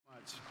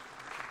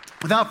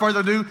Without further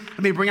ado, let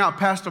me bring out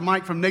Pastor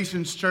Mike from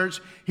Nations Church.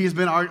 He's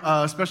been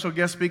our special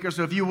guest speaker,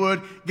 so if you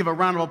would, give a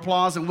round of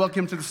applause and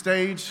welcome him to the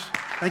stage.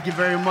 Thank you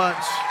very much.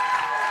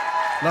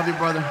 Love you,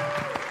 brother.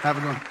 Have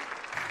a good one.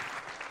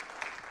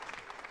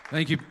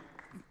 Thank you,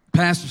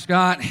 Pastor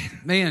Scott.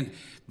 Man,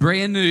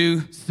 brand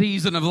new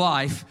season of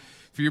life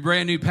for your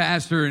brand new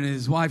pastor and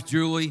his wife,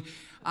 Julie.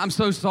 I'm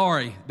so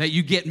sorry that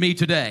you get me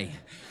today.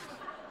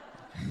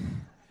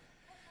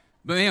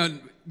 But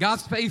man,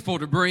 God's faithful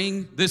to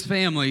bring this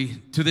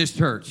family to this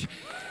church.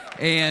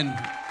 And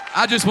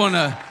I just want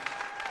to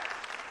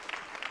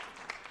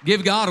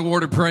give God a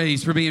word of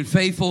praise for being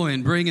faithful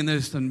and bringing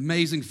this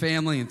amazing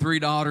family and 3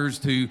 daughters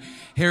to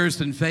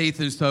Harrison Faith.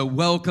 And so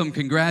welcome,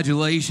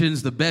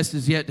 congratulations, the best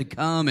is yet to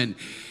come. And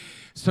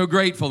so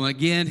grateful. And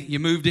again, you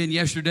moved in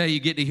yesterday,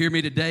 you get to hear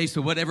me today.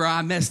 So whatever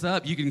I messed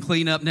up, you can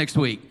clean up next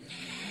week.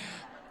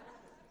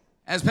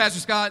 As Pastor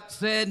Scott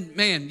said,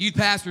 man, youth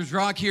pastors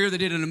rock here. They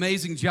did an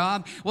amazing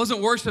job.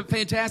 Wasn't worship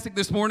fantastic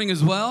this morning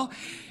as well?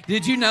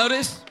 Did you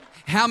notice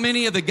how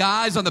many of the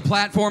guys on the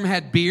platform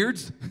had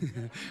beards?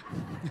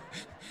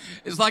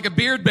 It's like a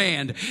beard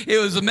band. It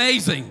was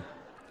amazing.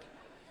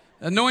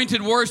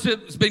 Anointed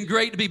worship. It's been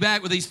great to be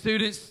back with these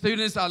students.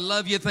 Students, I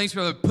love you. Thanks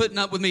for putting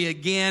up with me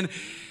again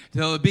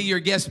to be your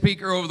guest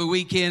speaker over the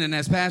weekend. And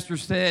as Pastor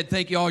said,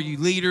 thank you all you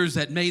leaders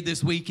that made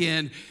this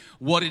weekend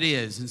what it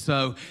is. And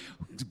so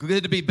it's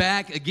good to be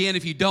back. Again,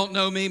 if you don't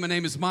know me, my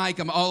name is Mike.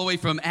 I'm all the way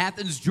from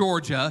Athens,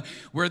 Georgia,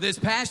 where this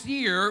past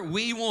year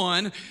we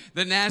won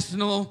the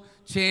national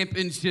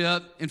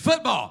championship in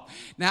football.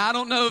 Now, I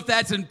don't know if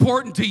that's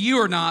important to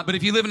you or not, but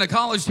if you live in a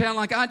college town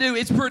like I do,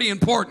 it's pretty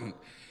important.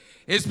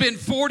 It's been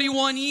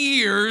 41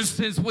 years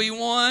since we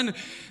won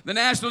the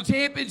national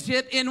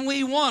championship, and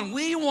we won.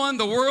 We won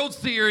the World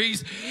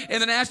Series and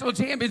the national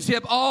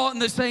championship all in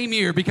the same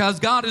year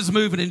because God is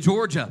moving in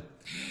Georgia.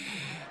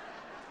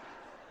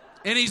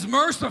 And he's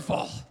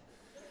merciful.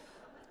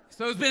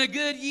 So it's been a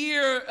good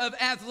year of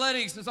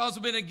athletics. It's also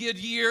been a good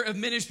year of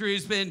ministry.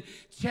 It's been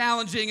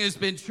challenging. It's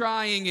been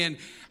trying. And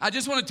I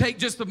just want to take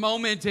just a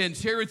moment and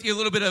share with you a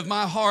little bit of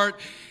my heart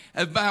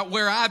about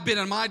where I've been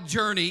on my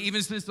journey,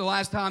 even since the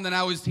last time that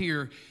I was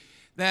here.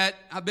 That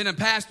I've been a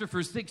pastor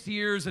for 6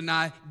 years, and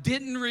I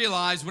didn't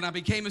realize when I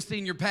became a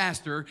senior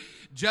pastor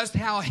just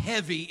how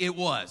heavy it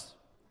was.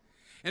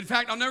 In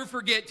fact, I'll never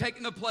forget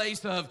taking the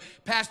place of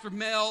Pastor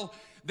Mel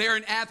there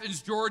in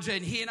Athens, Georgia,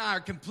 and he and I are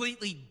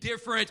completely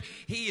different.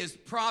 He is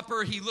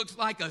proper. He looks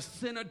like a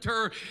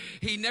senator.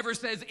 He never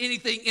says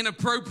anything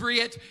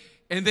inappropriate.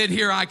 And then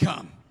here I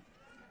come.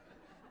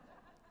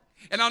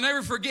 And I'll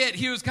never forget,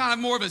 he was kind of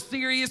more of a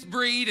serious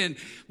breed, and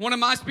one of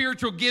my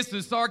spiritual gifts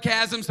is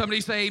sarcasm. Somebody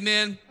say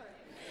amen.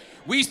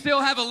 We still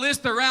have a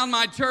list around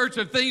my church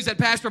of things that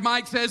Pastor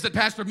Mike says that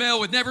Pastor Mel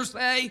would never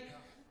say.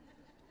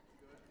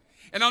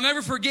 And I'll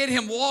never forget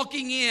him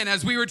walking in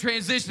as we were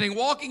transitioning,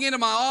 walking into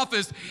my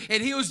office,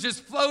 and he was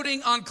just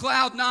floating on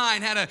cloud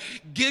 9, had a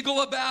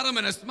giggle about him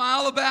and a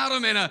smile about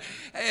him,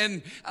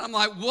 and I'm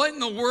like, what in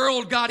the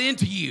world got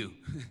into you?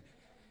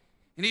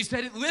 And he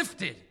said, it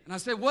lifted. And I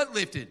said, what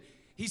lifted?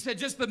 He said,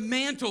 just the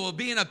mantle of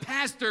being a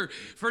pastor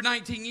for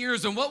 19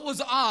 years. And what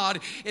was odd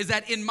is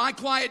that in my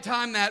quiet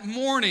time that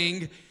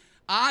morning,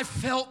 I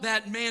felt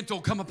that mantle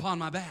come upon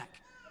my back.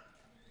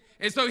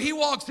 And so he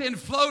walks in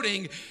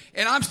floating,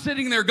 and I'm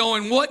sitting there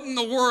going, what in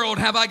the world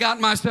have I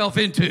gotten myself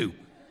into?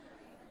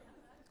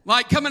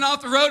 Like coming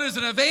off the road as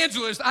an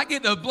evangelist, I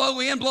get to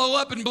blow in, blow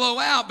up, and blow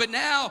out. But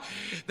now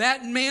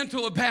that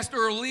mantle of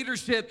pastoral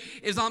leadership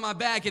is on my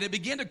back, and it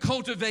began to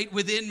cultivate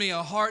within me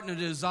a heart and a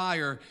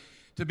desire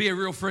to be a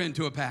real friend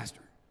to a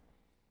pastor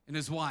and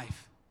his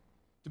wife,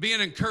 to be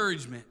an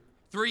encouragement.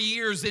 3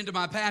 years into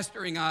my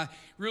pastoring, I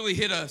really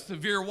hit a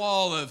severe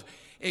wall of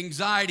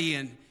anxiety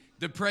and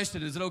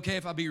depression. Is it okay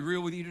if I be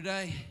real with you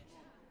today?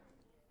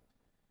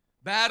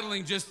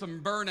 Battling just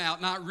some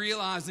burnout, not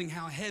realizing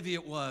how heavy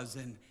it was.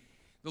 And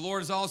the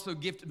Lord has also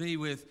gifted me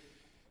with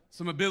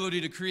some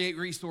ability to create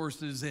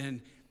resources. And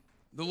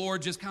the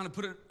Lord just kind of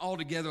put it all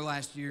together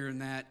last year, in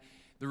that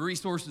the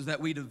resources that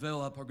we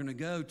develop are going to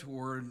go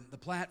toward the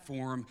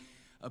platform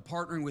of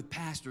partnering with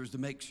pastors to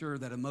make sure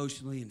that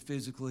emotionally and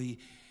physically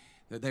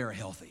that they are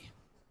healthy.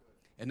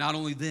 And not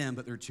only them,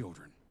 but their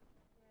children.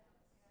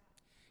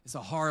 It's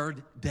a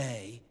hard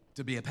day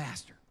to be a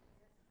pastor.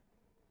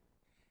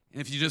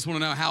 And if you just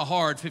want to know how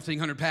hard,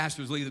 1,500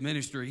 pastors leave the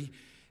ministry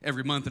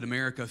every month in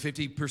America.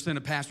 50%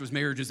 of pastors'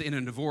 marriages end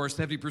in divorce.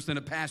 70%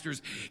 of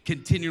pastors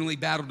continually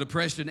battle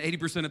depression.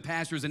 80% of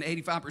pastors and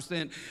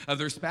 85% of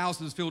their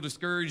spouses feel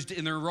discouraged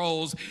in their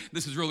roles.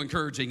 This is real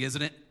encouraging,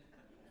 isn't it?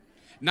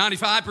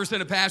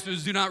 95% of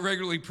pastors do not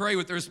regularly pray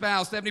with their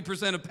spouse.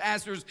 70% of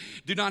pastors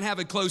do not have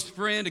a close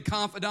friend, a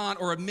confidant,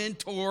 or a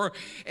mentor.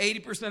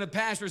 80% of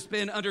pastors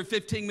spend under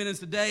 15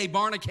 minutes a day.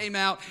 Barna came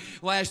out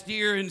last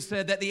year and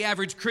said that the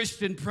average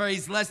Christian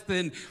prays less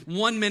than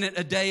 1 minute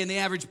a day, and the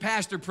average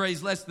pastor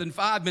prays less than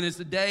 5 minutes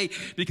a day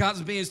because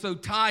of being so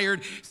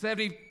tired.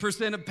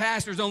 70% of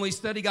pastors only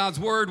study God's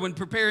word when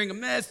preparing a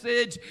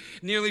message.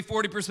 Nearly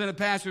 40% of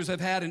pastors have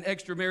had an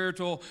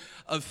extramarital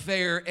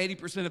affair.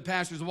 80% of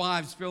pastors'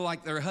 wives feel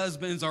like they're their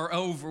husbands are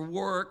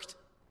overworked.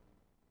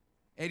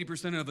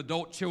 80% of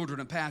adult children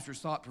of pastors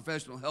sought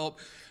professional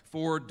help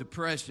for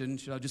depression.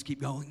 Should I just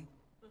keep going?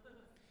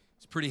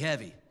 It's pretty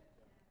heavy.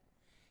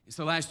 And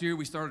so last year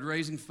we started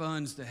raising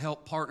funds to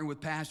help partner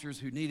with pastors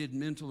who needed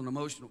mental and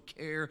emotional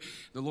care.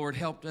 The Lord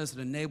helped us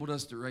and enabled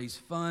us to raise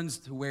funds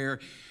to where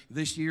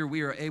this year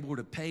we are able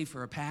to pay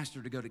for a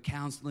pastor to go to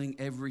counseling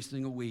every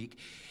single week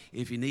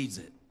if he needs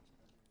it.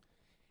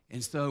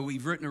 And so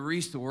we've written a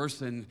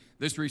resource, and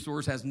this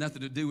resource has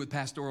nothing to do with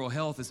pastoral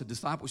health. It's a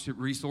discipleship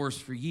resource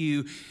for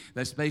you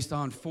that's based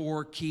on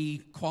 4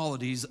 key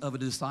qualities of a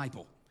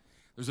disciple.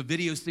 There's a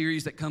video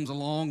series that comes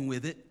along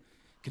with it.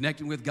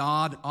 Connecting with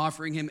God,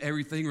 offering Him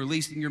everything,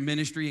 releasing your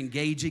ministry,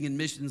 engaging in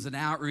missions and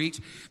outreach.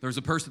 There's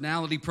a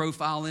personality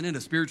profile in it,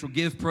 a spiritual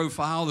gift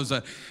profile. There's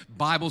a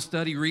Bible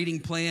study reading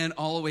plan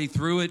all the way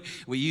through it.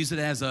 We use it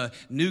as a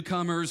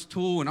newcomer's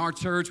tool in our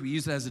church. We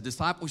use it as a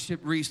discipleship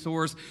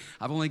resource.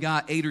 I've only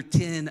got 8 or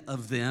 10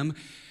 of them.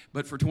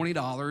 But for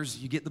 $20,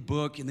 you get the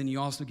book, and then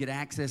you also get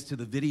access to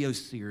the video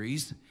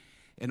series.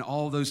 And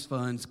all those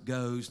funds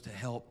goes to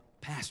help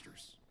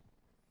pastors.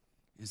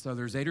 And so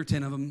there's 8 or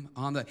 10 of them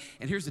on the,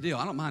 and here's the deal.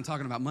 I don't mind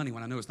talking about money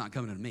when I know it's not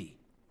coming to me.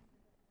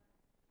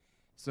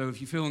 So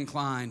if you feel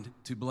inclined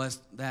to bless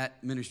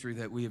that ministry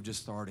that we have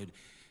just started,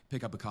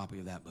 pick up a copy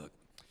of that book.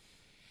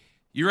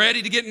 You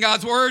ready to get in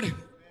God's Word?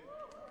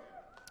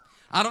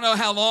 I don't know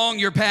how long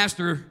your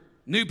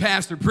new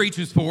pastor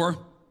preaches for.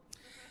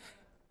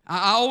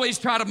 I always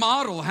try to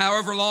model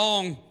however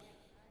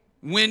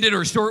long-winded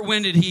or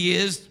short-winded he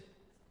is.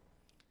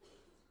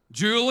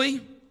 Julie,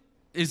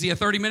 is he a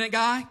 30-minute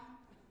guy?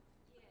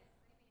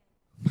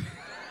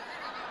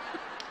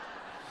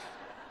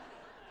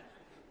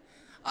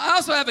 I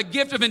also have a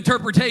gift of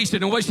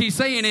interpretation, and what she's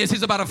saying is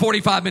he's about a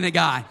 45-minute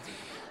guy.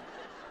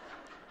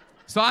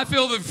 So I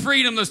feel the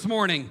freedom this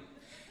morning.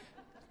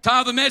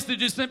 Title of the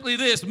message is simply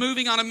this,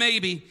 moving on a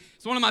maybe.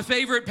 It's one of my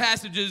favorite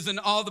passages in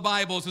all the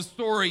Bible. It's a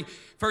story,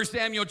 1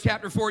 Samuel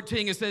chapter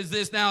 14. It says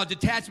this, now a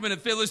detachment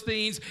of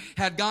Philistines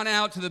had gone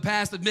out to the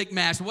pass of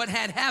Michmash. What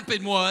had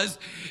happened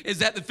is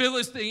that the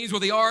Philistines were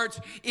the arch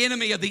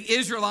enemy of the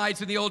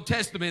Israelites in the Old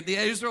Testament. The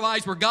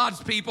Israelites were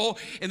God's people,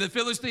 and the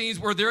Philistines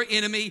were their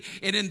enemy.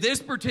 And in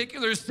this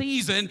particular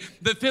season,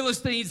 the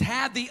Philistines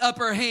had the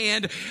upper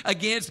hand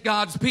against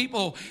God's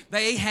people.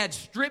 They had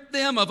stripped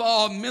them of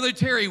all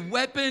military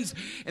weapons,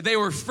 and they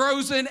were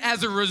frozen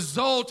as a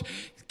result.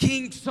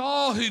 King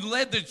Saul, who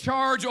led the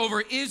charge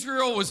over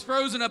Israel, was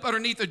frozen up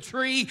underneath a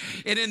tree.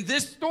 And in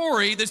this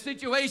story, the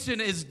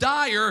situation is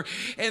dire.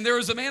 And there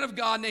was a man of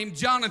God named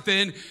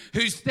Jonathan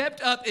who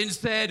stepped up and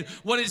said,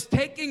 what is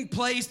taking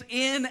place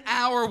in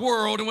our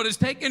world and what is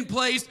taking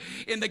place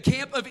in the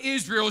camp of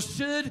Israel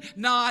should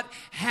not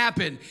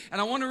happen.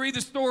 And I want to read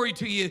the story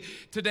to you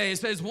today. It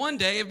says, one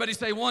day, everybody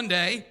say one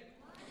day,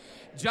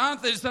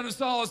 Jonathan, son of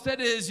Saul, said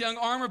to his young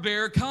armor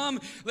bearer, come,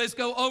 let's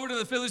go over to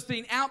the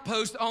Philistine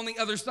outpost on the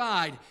other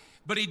side.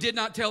 But he did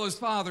not tell his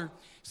father.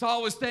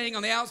 Saul was staying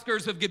on the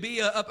outskirts of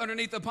Gibeah up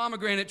underneath a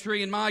pomegranate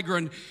tree in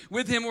Migron.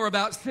 With him were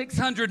about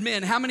 600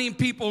 men. How many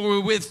people were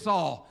with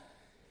Saul?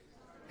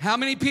 How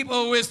many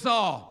people were with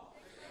Saul?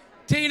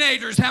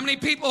 Teenagers, how many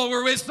people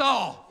were with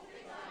Saul?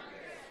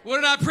 What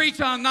did I preach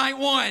on night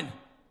 1?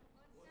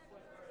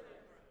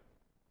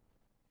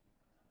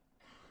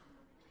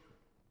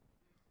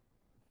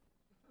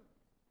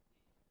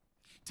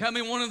 Tell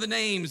me one of the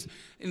names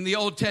in the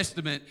Old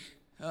Testament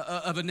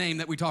of a name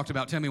that we talked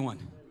about. Tell me one.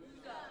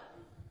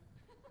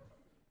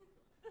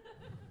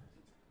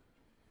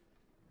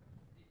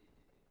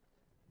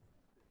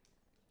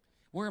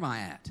 Where am I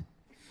at?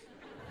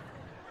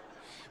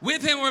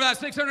 With him were about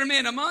 600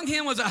 men. Among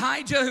him was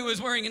Ahijah, who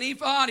was wearing an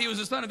ephod. He was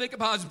the son of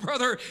Ichabod's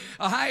brother,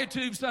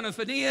 Ahitub, son of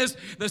Phinehas,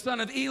 the son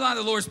of Eli,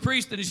 the Lord's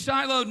priest. And in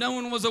Shiloh, no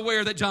one was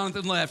aware that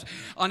Jonathan left.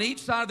 On each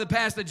side of the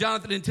pass that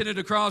Jonathan intended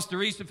to cross to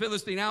reach the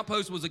Philistine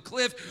outpost was a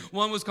cliff.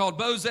 One was called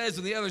Bozez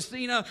and the other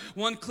Sina.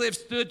 One cliff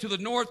stood to the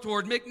north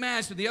toward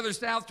Michmash and the other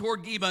south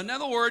toward Geba. In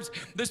other words,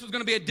 this was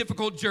going to be a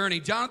difficult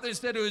journey. Jonathan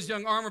said to his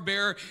young armor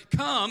bearer,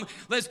 come,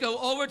 let's go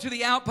over to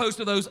the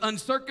outpost of those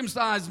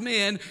uncircumcised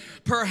men.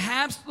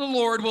 Perhaps the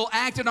Lord will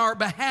act in our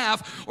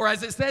behalf, or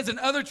as it says in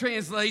other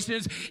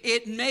translations,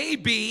 it may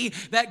be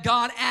that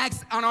God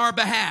acts on our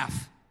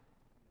behalf.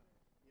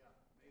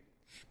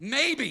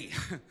 Maybe.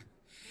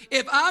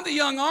 If I'm the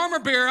young armor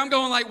bearer, I'm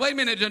going like, wait a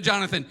minute,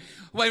 Jonathan,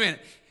 wait a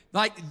minute.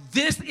 Like,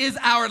 this is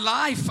our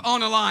life on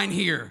the line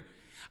here.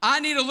 I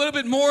need a little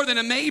bit more than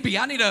a maybe.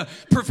 I need a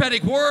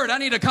prophetic word. I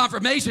need a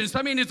confirmation.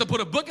 Somebody needs to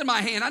put a book in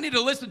my hand. I need to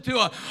listen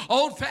to an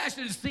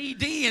old-fashioned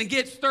CD and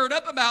get stirred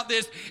up about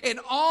this. And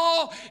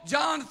all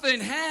Jonathan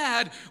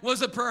had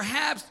was a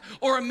perhaps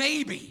or a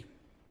maybe.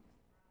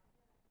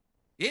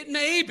 It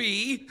may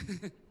be,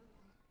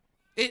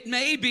 it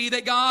may be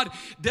that God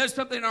does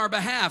something on our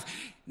behalf.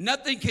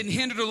 Nothing can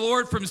hinder the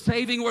Lord from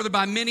saving, whether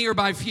by many or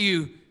by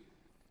few.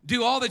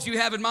 Do all that you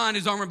have in mind,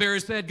 his armor bearer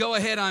said. Go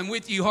ahead, I'm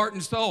with you, heart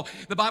and soul.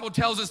 The Bible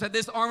tells us that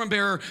this armor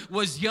bearer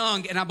was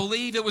young, and I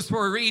believe it was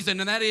for a reason,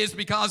 and that is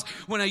because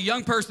when a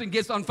young person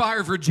gets on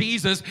fire for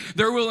Jesus,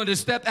 they're willing to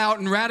step out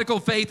in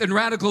radical faith and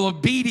radical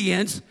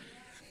obedience.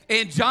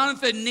 And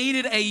Jonathan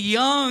needed a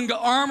young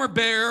armor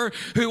bearer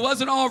who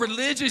wasn't all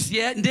religious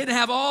yet and didn't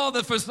have all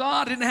the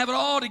facade, didn't have it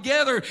all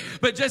together,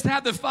 but just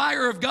had the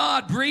fire of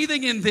God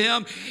breathing in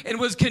them and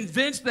was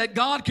convinced that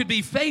God could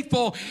be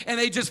faithful, and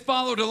they just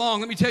followed along.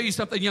 Let me tell you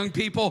something, young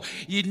people.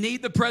 You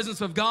need the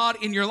presence of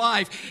God in your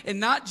life, and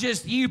not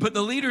just you, but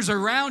the leaders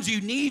around you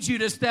need you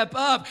to step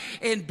up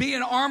and be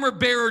an armor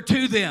bearer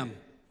to them.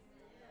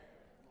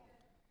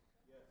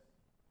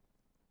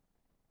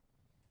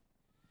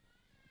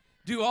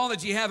 Do all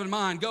that you have in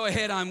mind. Go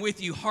ahead, I'm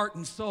with you, heart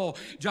and soul.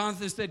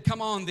 Jonathan said,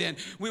 come on then.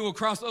 We will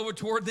cross over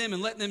toward them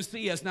and let them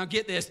see us. Now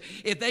get this.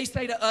 If they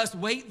say to us,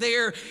 wait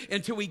there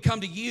until we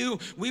come to you,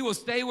 we will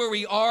stay where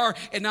we are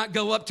and not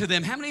go up to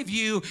them. How many of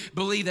you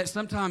believe that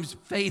sometimes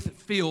faith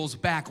feels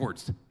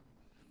backwards?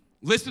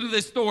 Listen to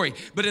this story.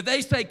 But if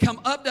they say,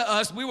 come up to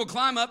us, we will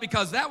climb up,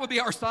 because that would be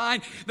our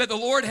sign that the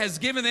Lord has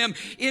given them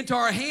into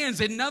our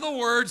hands. In other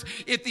words,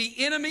 if the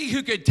enemy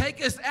who could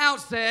take us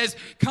out says,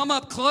 come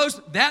up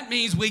close, that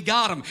means we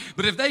got them.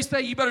 But if they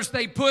say, you better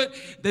stay put,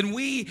 then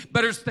we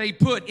better stay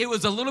put. It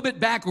was a little bit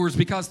backwards,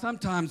 because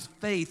sometimes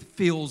faith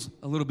feels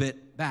a little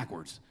bit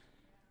backwards.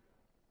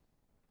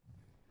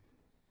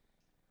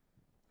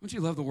 Don't you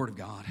love the Word of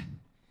God?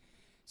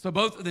 So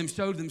both of them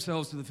showed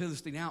themselves to the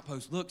Philistine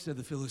outpost. Look, said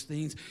the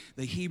Philistines,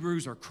 the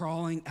Hebrews are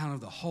crawling out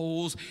of the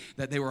holes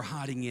that they were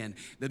hiding in.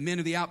 The men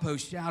of the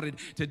outpost shouted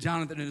to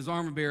Jonathan and his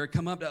armor bearer,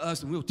 come up to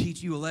us and we'll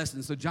teach you a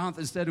lesson. So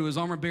Jonathan said to his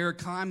armor bearer,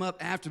 climb up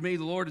after me.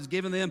 The Lord has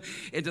given them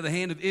into the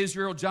hand of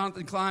Israel.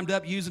 Jonathan climbed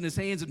up using his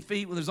hands and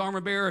feet with his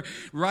armor bearer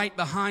right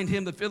behind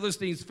him. The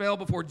Philistines fell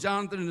before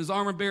Jonathan, and his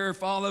armor bearer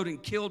followed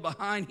and killed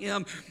behind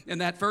him. In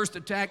that first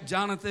attack,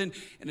 Jonathan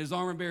and his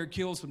armor bearer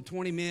killed some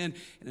 20 men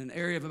in an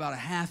area of about a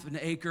half an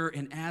acre.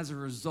 And as a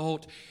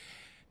result,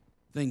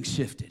 things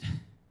shifted.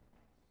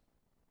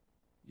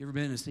 You ever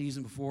been in a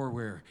season before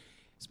where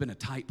it's been a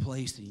tight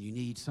place and you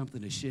need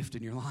something to shift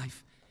in your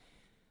life?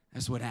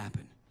 That's what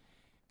happened,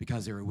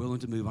 because they were willing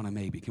to move on a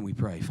maybe. Can we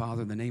pray?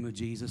 Father, in the name of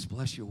Jesus,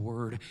 bless your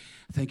word.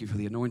 Thank you for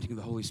the anointing of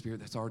the Holy Spirit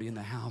that's already in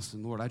the house.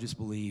 And Lord, I just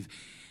believe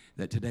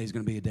that today is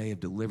going to be a day of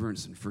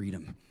deliverance and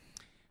freedom.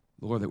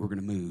 Lord, that we're going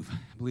to move.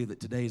 I believe that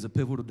today is a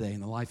pivotal day in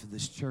the life of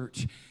this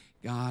church.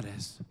 God,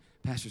 as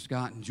Pastor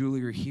Scott and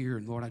Julie are here,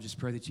 and Lord, I just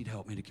pray that you'd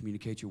help me to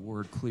communicate your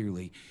word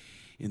clearly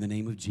in the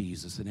name of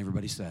Jesus. And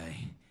everybody say,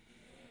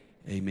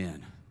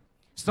 amen.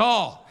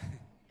 Saul,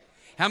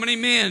 how many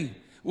men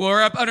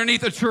were up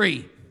underneath a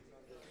tree?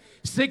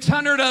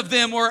 600 of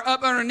them were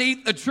up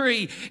underneath a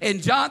tree,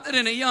 and Jonathan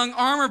and a young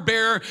armor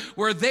bearer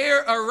were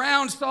there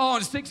around Saul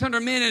and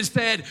 600 men and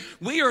said,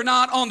 we are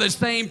not on the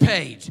same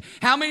page.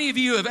 How many of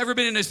you have ever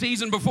been in a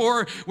season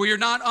before where you're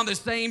not on the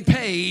same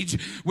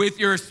page with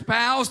your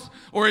spouse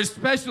or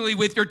especially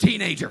with your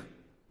teenager?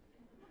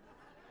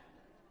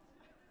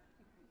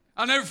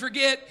 I'll never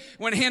forget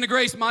when Hannah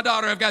Grace, my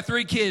daughter, I've got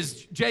 3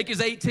 kids. Jake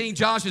is 18,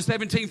 Josh is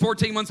 17,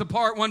 14 months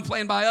apart, one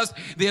planned by us,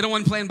 the other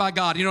one planned by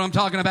God. You know what I'm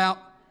talking about?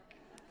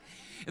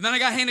 And then I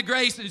got Hannah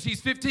Grace, and she's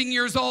 15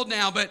 years old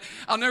now, but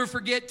I'll never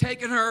forget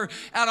taking her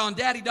out on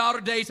daddy-daughter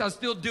dates. I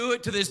still do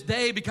it to this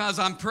day, because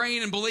I'm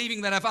praying and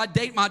believing that if I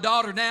date my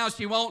daughter now,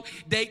 she won't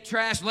date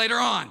trash later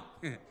on.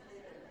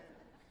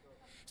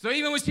 So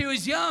even when she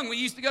was young, we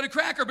used to go to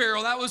Cracker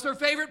Barrel. That was her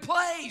favorite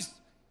place.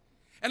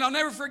 And I'll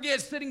never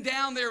forget sitting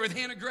down there with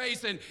Hannah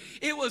Grace, and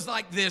it was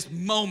like this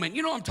moment.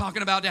 You know what I'm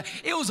talking about?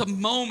 It was a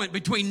moment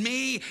between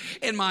me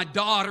and my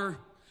daughter.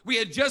 We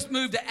had just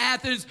moved to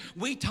Athens.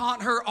 We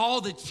taught her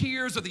all the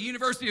cheers of the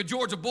University of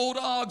Georgia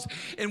Bulldogs,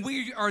 and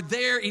we are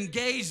there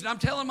engaged. And I'm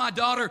telling my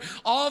daughter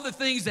all the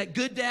things that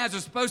good dads are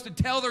supposed to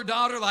tell their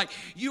daughter, like,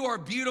 you are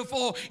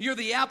beautiful, you're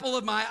the apple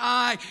of my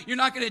eye, you're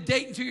not going to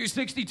date until you're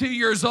 62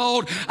 years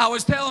old. I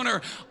was telling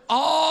her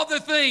all the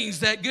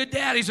things that good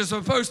daddies are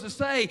supposed to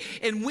say,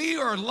 and we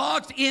are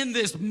locked in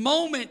this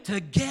moment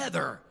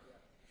together.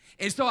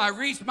 And so I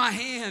reached my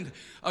hand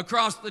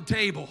across the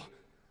table.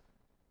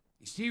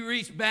 She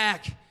reached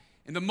back,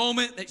 and the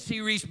moment that she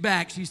reached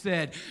back, she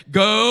said,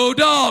 go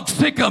dogs,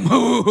 sick 'em,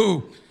 hoo,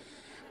 hoo.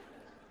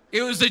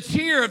 It was the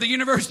cheer of the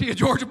University of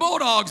Georgia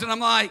Bulldogs, and I'm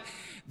like,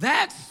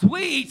 that's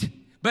sweet,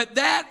 but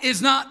that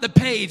is not the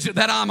page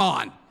that I'm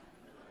on.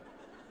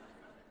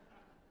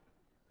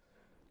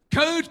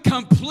 Code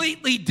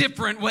completely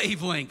different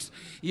wavelengths.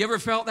 You ever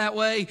felt that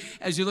way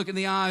as you look in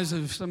the eyes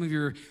of some of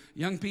your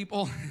young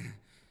people?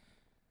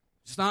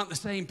 It's not the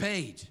same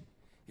page.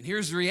 And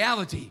here's the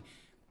reality.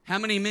 How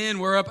many men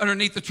were up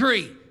underneath the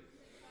tree?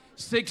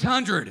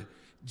 600.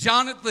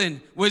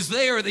 Jonathan was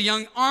there, the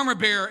young armor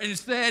bearer, and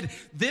said,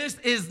 this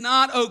is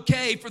not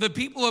okay for the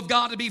people of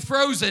God to be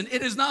frozen.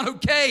 It is not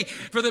okay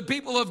for the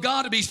people of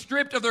God to be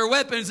stripped of their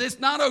weapons. It's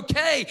not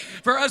okay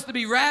for us to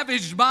be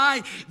ravaged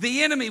by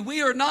the enemy.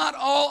 We are not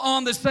all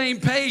on the same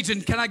page.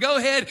 And can I go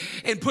ahead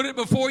and put it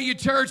before you,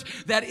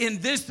 church, that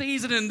in this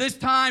season and this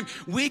time,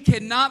 we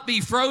cannot be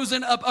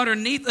frozen up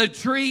underneath a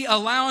tree,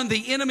 allowing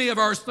the enemy of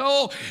our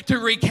soul to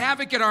wreak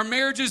havoc in our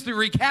marriages, to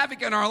wreak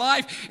havoc in our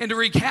life, and to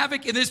wreak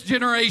havoc in this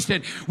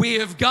generation. We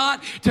have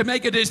got to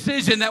make a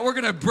decision that we're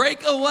going to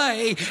break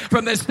away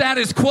from the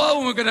status quo,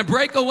 and we're going to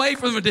break away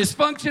from the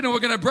dysfunction, and we're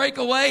going to break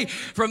away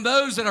from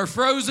those that are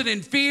frozen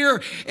in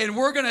fear, and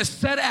we're going to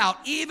set out,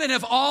 even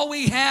if all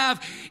we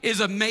have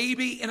is a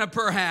maybe and a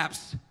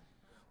perhaps.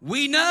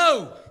 We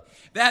know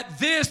that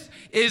this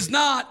is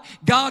not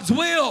God's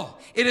will.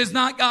 It is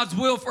not God's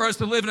will for us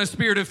to live in a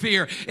spirit of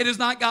fear. It is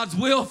not God's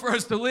will for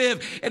us to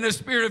live in a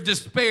spirit of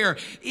despair.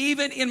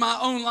 Even in my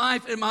own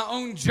life, in my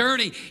own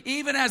journey,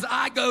 even as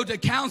I go to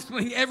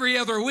counseling every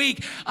other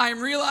week, I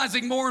am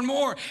realizing more and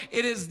more,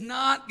 it is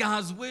not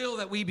God's will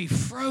that we be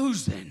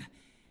frozen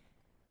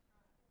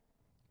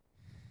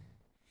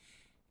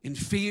in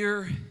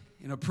fear,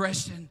 in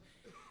oppression,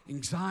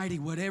 anxiety,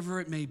 whatever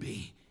it may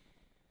be.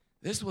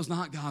 This was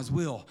not God's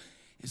will.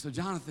 And so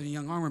Jonathan, a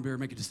young armor bearer,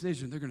 make a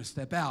decision. They're going to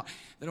step out.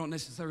 They don't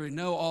necessarily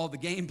know all the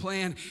game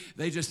plan.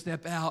 They just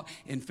step out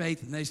in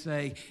faith, and they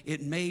say,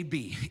 it may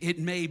be.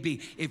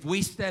 If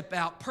we step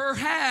out,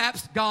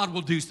 perhaps God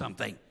will do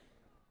something.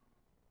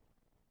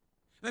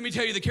 Let me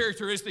tell you the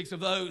characteristics of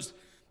those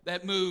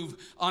that move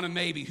on a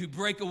maybe, who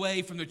break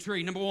away from the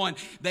tree. Number one,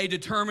 they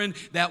determine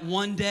that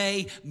one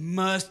day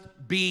must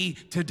be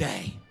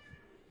today.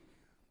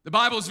 The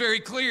Bible is very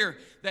clear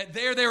that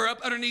they were up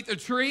underneath a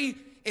tree.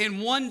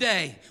 In one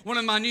day, one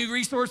of my new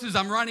resources,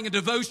 I'm writing a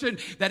devotion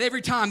that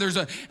every time there's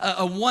a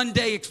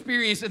one-day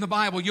experience in the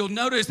Bible, you'll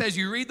notice as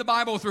you read the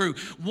Bible through,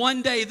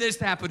 one day this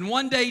happened,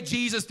 one day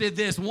Jesus did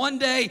this, one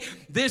day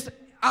this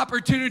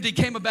opportunity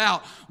came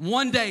about,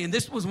 one day, and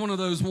this was one of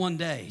those one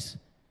days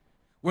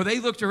where they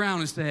looked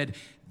around and said,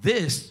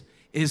 this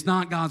is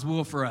not God's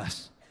will for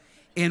us.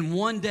 And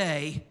one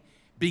day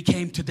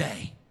became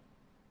today.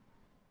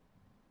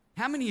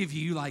 How many of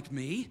you, like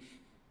me,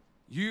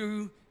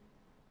 you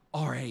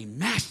are a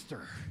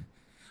master?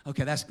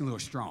 Okay, that's a little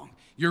strong.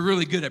 You're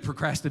really good at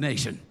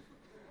procrastination.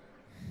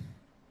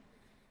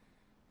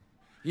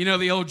 You know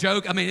the old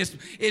joke? I mean,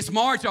 it's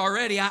March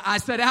already. I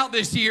set out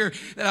this year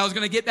that I was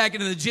going to get back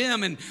into the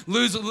gym and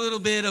lose a little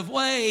bit of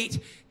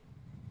weight.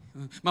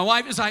 My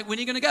wife is like, when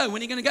are you going to go?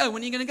 When are you going to go?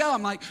 When are you going to go?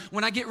 I'm like,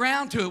 when I get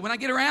around to it, when I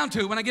get around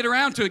to it, when I get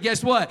around to it.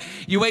 Guess what?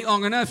 You wait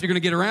long enough, you're going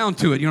to get around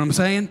to it. You know what I'm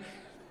saying?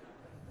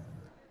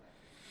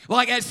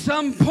 Like at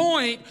some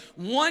point,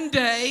 one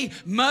day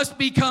must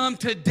become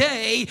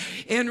today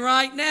and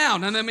right now.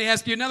 Now let me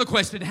ask you another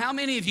question. How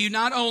many of you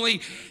not only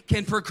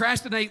can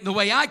procrastinate the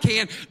way I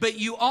can, but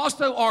you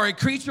also are a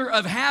creature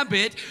of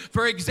habit?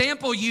 For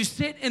example, you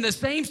sit in the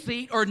same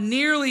seat or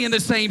nearly in the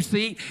same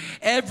seat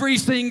every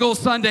single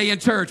Sunday in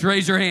church.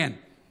 Raise your hand.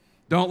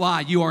 Don't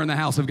lie, you are in the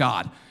house of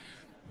God.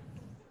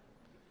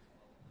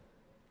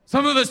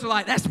 Some of us are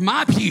like, that's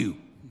my pew.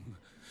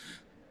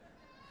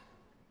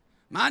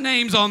 My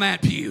name's on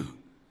that pew.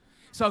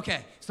 It's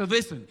okay. So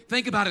listen,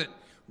 think about it.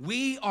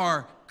 We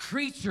are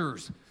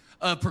creatures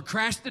of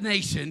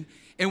procrastination,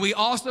 and we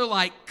also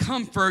like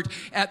comfort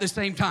at the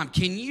same time.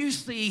 Can you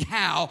see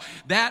how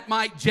that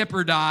might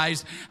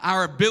jeopardize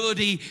our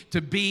ability to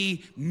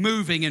be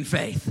moving in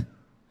faith?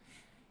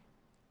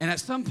 And at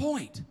some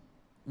point,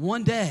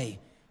 one day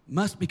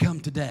must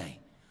become today.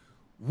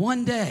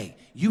 One day,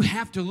 you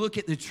have to look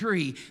at the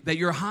tree that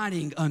you're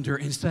hiding under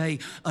and say,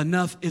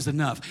 enough is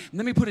enough.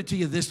 Let me put it to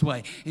you this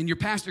way, and your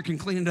pastor can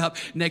clean it up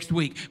next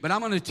week, but I'm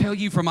going to tell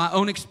you from my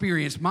own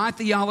experience, my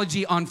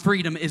theology on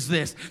freedom is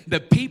this: the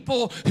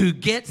people who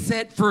get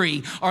set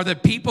free are the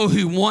people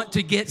who want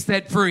to get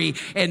set free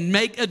and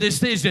make a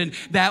decision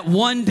that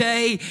one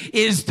day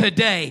is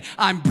today.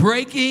 I'm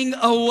breaking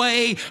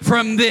away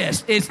from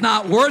this. It's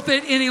not worth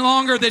it any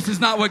longer. This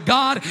is not what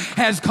God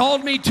has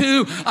called me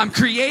to. I'm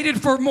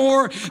created for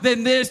more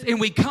than this. And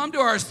we come to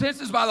our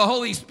senses by the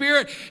Holy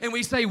Spirit and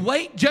we say,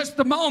 wait just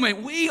a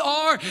moment. We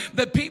are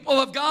the people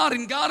of God,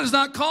 and God has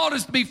not called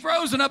us to be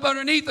frozen up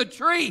underneath a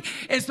tree.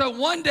 And so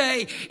one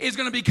day is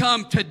going to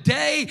become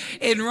today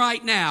and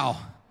right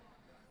now.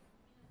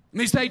 Let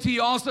me say to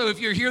you also,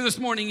 if you're here this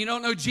morning, you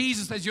don't know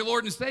Jesus as your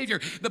Lord and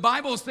Savior, the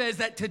Bible says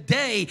that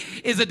today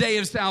is a day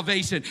of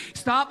salvation.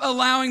 Stop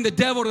allowing the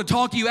devil to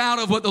talk you out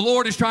of what the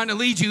Lord is trying to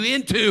lead you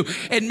into,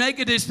 and make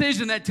a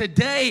decision that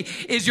today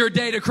is your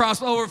day to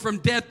cross over from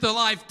death to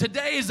life.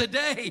 Today is a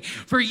day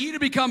for you to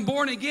become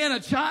born again, a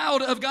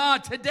child of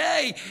God.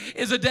 Today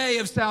is a day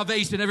of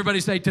salvation. Everybody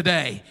say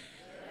today.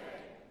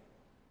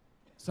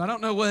 So I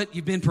don't know what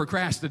you've been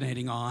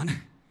procrastinating on,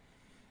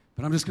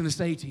 but I'm just going to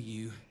say to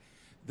you,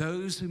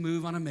 those who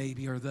move on a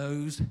maybe are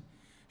those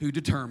who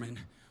determine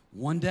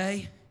one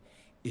day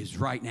is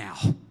right now.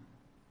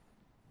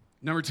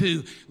 Number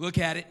two, look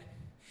at it.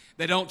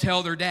 They don't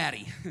tell their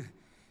daddy.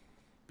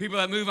 People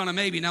that move on a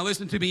maybe. Now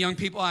listen to me, young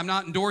people. I'm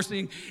not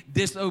endorsing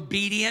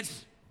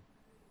disobedience.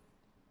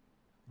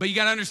 But you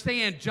got to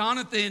understand,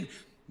 Jonathan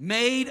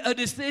made a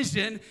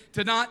decision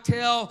to not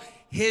tell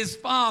his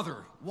father.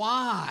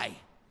 Why?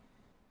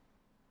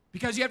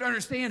 Because you have to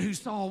understand who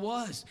Saul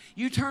was.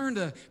 You turn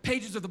the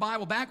pages of the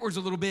Bible backwards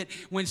a little bit.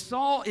 When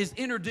Saul is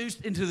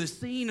introduced into the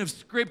scene of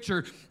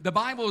Scripture, the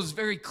Bible is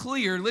very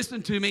clear,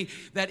 listen to me,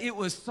 that it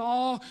was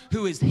Saul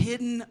who is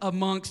hidden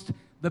amongst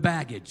the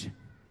baggage.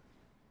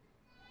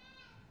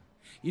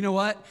 You know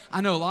what?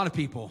 I know a lot of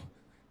people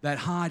that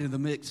hide in the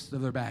midst of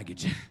their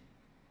baggage.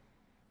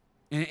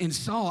 And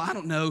Saul, I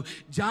don't know,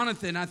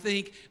 Jonathan, I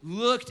think,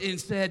 looked and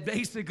said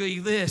basically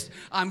this: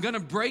 I'm going to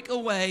break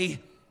away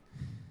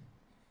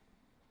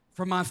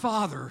from my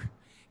father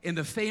in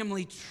the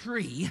family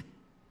tree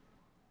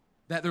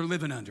that they're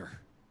living under.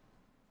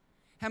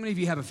 How many of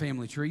you have a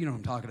family tree? You know what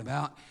I'm talking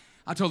about.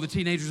 I told the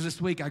teenagers this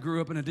week, I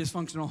grew up in a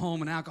dysfunctional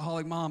home, an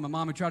alcoholic mom. My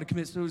mom had tried to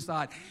commit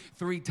suicide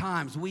 3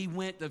 times. We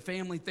went to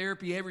family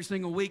therapy every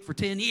single week for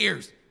 10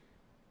 years.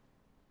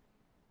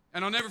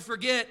 And I'll never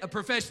forget a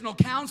professional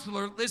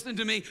counselor, listen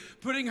to me,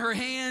 putting her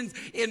hands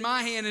in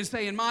my hand and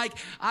saying, Mike,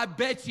 I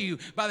bet you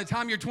by the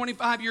time you're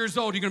 25 years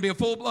old, you're going to be a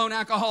full-blown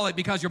alcoholic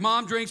because your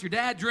mom drinks, your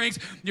dad drinks,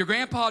 your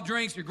grandpa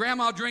drinks, your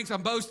grandma drinks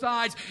on both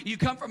sides. You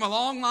come from a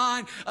long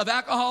line of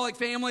alcoholic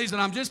families, and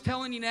I'm just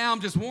telling you now,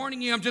 I'm just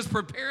warning you, I'm just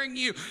preparing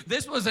you.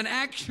 This was an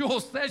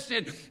actual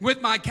session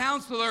with my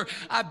counselor.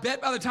 I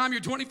bet by the time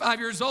you're 25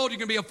 years old, you're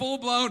going to be a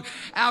full-blown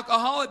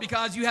alcoholic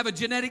because you have a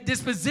genetic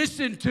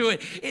disposition to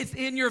it. It's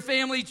in your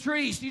family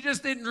tree. She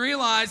just didn't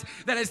realize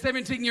that at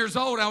 17 years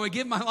old, I would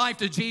give my life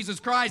to Jesus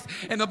Christ.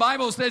 And the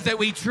Bible says that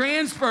we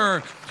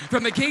transfer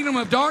from the kingdom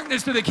of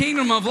darkness to the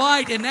kingdom of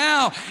light. And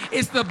now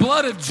it's the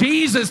blood of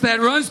Jesus that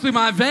runs through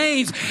my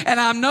veins. And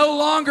I'm no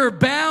longer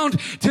bound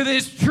to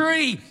this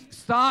tree.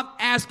 Stop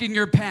asking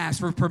your past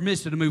for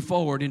permission to move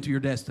forward into your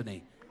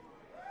destiny.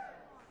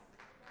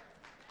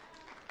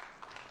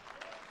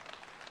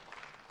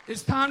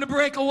 It's time to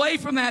break away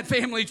from that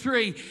family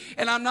tree.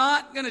 And I'm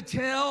not going to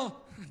tell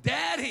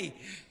Daddy.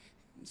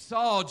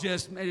 Saul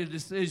just made a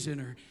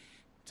decision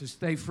to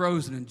stay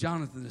frozen, and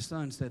Jonathan, the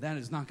son, said, that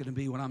is not going to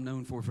be what I'm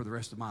known for the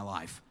rest of my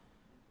life.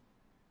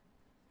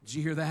 Did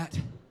you hear that?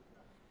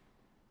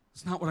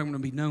 It's not what I'm going to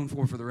be known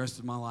for the rest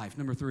of my life.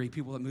 Number 3,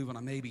 people that move on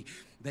a maybe,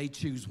 they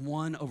choose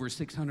 1 over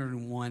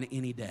 601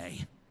 any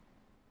day.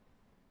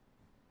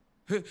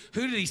 Who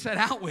did he set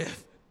out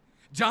with?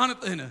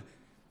 Jonathan,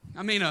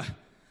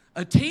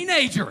 a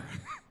teenager.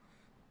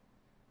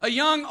 A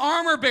young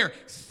armor bearer,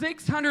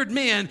 600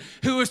 men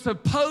who are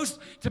supposed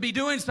to be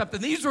doing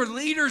something. These are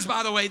leaders,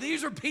 by the way.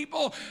 These are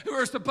people who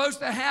are supposed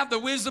to have the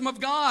wisdom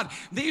of God.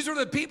 These are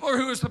the people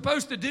who are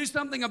supposed to do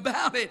something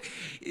about it.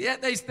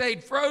 Yet they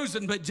stayed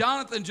frozen. But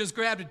Jonathan just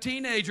grabbed a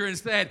teenager and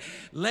said,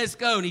 let's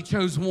go. And he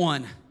chose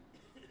 1. How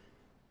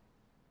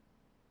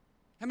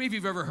many of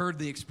you have ever heard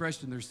the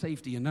expression, there's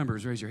safety in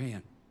numbers? Raise your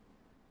hand.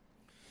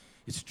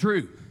 It's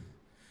true.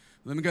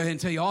 Let me go ahead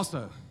and tell you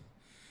also,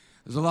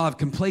 there's a lot of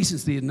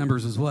complacency in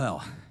numbers as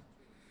well.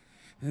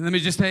 And let me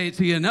just say it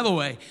to you another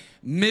way.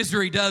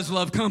 Misery does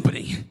love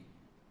company.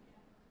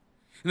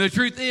 And the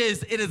truth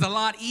is, it is a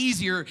lot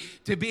easier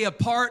to be a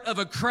part of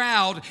a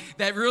crowd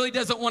that really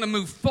doesn't want to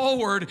move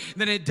forward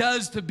than it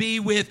does to be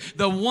with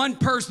the one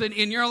person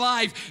in your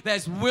life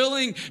that's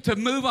willing to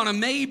move on a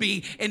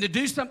maybe and to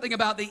do something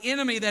about the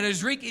enemy that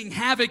is wreaking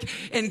havoc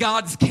in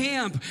God's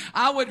camp.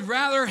 I would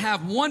rather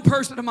have one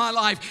person in my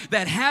life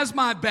that has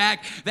my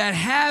back,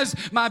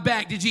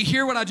 Did you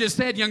hear what I just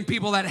said, young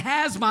people? That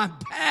has my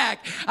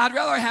back. I'd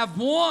rather have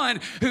one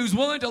who's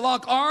willing to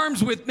lock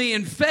arms with me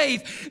in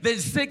faith than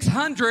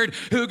 600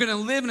 who are going to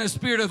live in a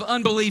spirit of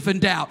unbelief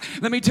and doubt.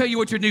 Let me tell you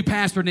what your new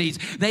pastor needs.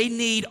 They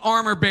need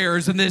armor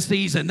bearers in this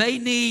season. They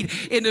need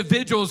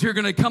individuals who are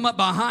going to come up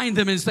behind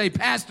them and say,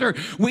 Pastor,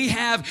 we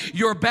have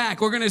your back.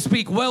 We're going to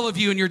speak well of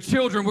you and your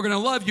children. We're going to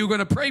love you. We're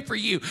going to pray for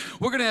you.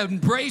 We're going to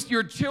embrace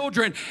your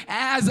children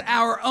as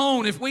our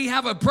own. If we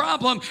have a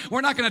problem,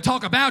 we're not going to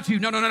talk about you.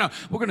 No.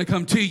 We're going to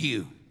come to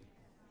you.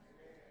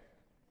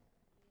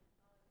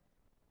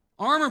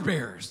 Armor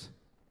bearers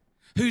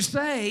who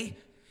say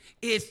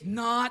it's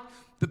not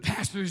the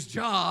pastor's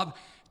job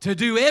to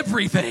do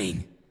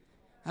everything.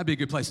 That'd be a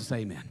good place to say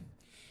amen.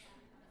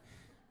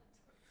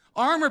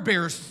 Armor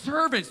bearers,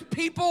 servants,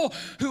 people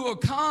who will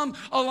come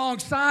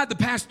alongside the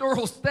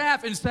pastoral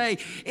staff and say,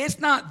 it's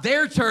not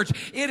their church,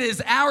 it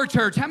is our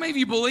church. How many of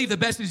you believe the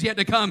best is yet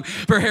to come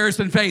for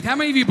Harrison Faith? How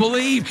many of you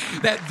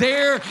believe that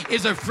there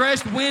is a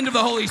fresh wind of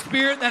the Holy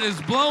Spirit that is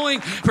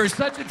blowing for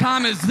such a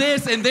time as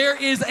this, and there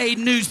is a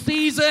new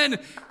season?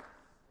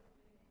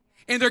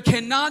 And there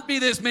cannot be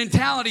this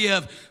mentality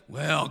of,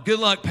 well, good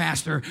luck,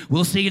 Pastor.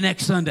 We'll see you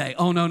next Sunday.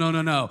 Oh,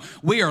 no.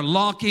 We are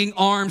locking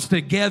arms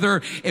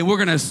together, and we're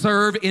going to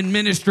serve in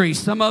ministry.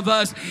 Some of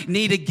us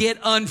need to get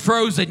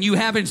unfrozen. You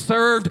haven't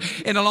served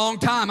in a long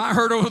time. I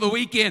heard over the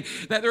weekend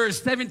that there are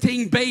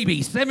 17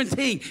 babies,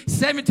 17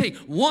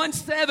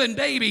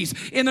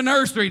 babies in the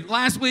nursery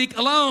last week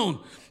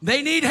alone.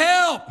 They need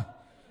help.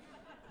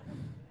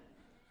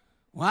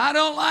 Well, I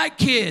don't like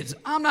kids.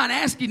 I'm not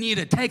asking you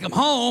to take them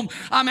home.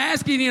 I'm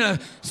asking you to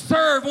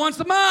serve once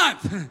a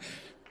month.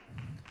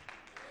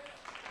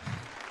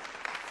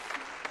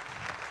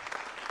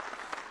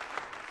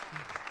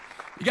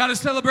 You got to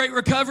celebrate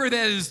recovery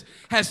that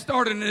has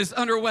started and is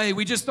underway.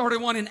 We just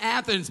started one in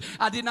Athens.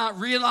 I did not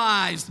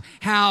realize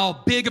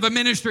how big of a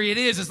ministry it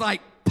is. It's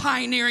like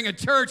pioneering a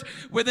church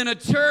within a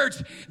church.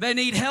 They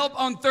need help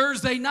on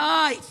Thursday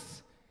nights.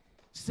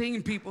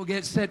 Seeing people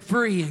get set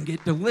free and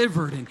get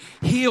delivered and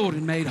healed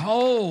and made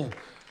whole.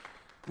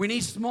 We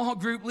need small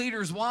group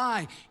leaders.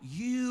 Why?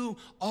 You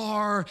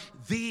are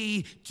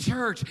the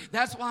church.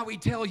 That's why we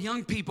tell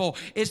young people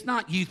it's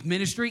not youth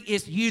ministry,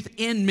 it's youth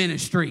in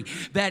ministry.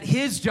 That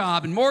his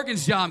job and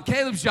Morgan's job,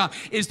 Caleb's job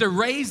is to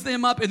raise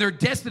them up in their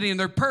destiny and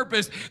their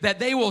purpose that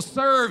they will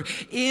serve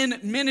in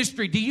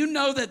ministry. Do you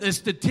know that the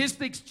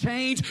statistics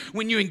change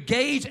when you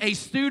engage a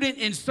student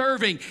in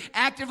serving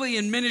actively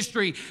in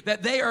ministry,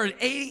 that they are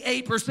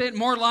 88%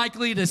 more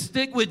likely to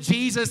stick with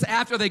Jesus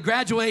after they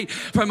graduate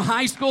from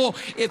high school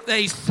if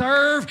they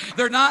serve?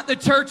 They're not the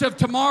church of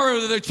tomorrow,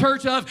 they're the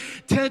church of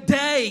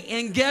today.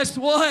 And guess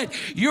what?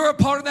 You're a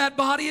part of that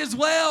body as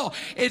well.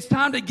 It's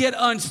time to get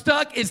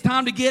unstuck, it's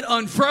time to get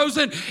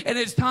unfrozen, and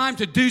it's time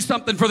to do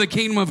something for the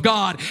kingdom of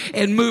God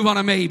and move on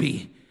a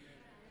maybe.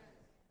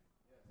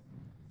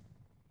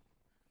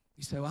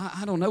 You say, well,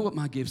 I don't know what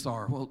my gifts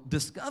are. Well,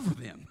 discover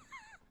them.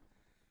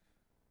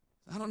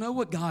 I don't know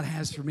what God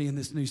has for me in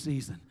this new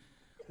season.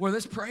 Well,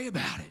 let's pray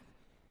about it.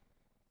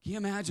 Can you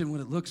imagine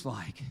what it looks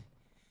like?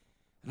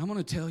 And I'm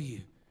going to tell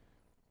you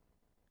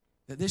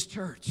that this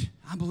church,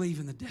 I believe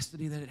in the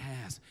destiny that it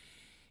has.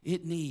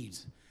 It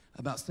needs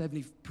about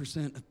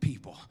 70% of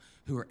people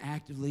who are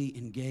actively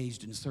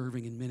engaged in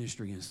serving in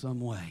ministry in some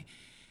way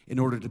in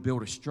order to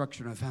build a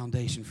structure and a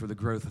foundation for the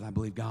growth that I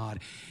believe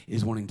God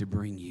is wanting to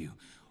bring you.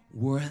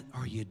 What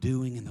are you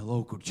doing in the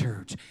local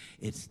church?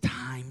 It's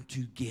time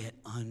to get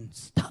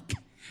unstuck.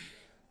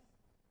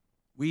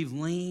 We've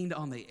leaned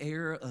on the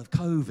era of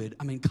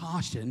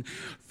caution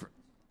for.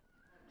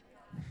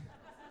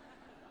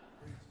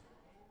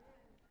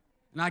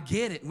 And I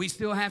get it. We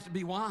still have to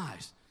be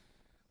wise.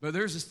 But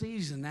there's a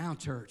season now,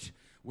 church,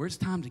 where it's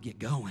time to get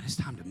going. It's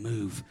time to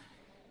move.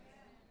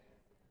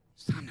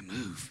 It's time to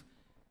move.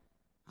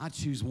 I'd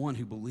choose one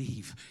who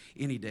believe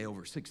any day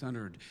over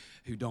 600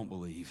 who don't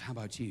believe. How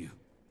about you?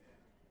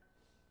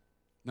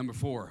 Number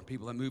 4,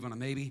 people that move on a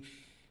maybe,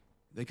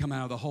 they come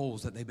out of the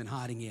holes that they've been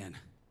hiding in.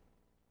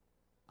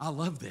 I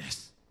love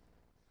this.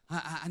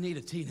 I need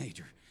a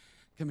teenager.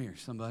 Come here,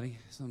 somebody.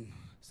 Some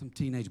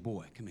teenage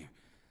boy. Come here.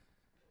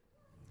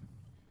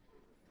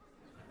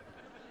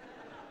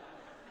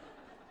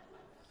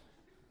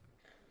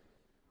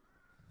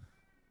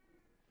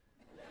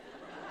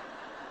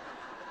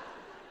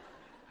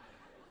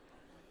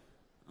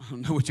 I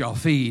don't know what y'all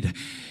feed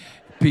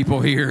people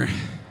here.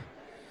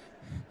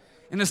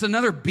 And it's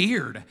another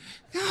beard.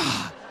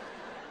 God.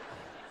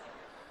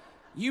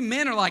 You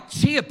men are like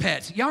chia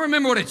pets. Y'all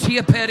remember what a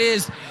chia pet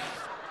is?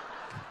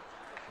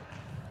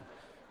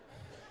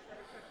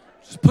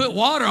 Just put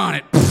water on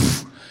it.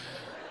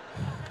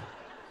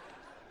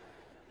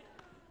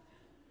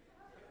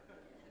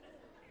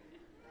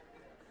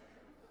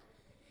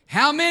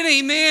 How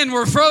many men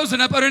were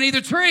frozen up underneath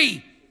a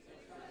tree?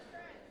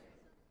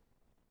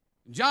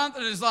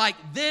 Jonathan is like,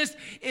 this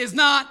is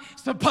not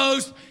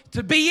supposed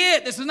to be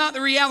it. This is not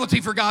the reality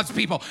for God's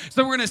people.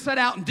 So we're going to set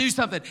out and do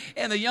something.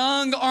 And the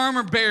young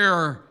armor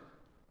bearer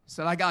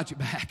said, I got you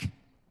back.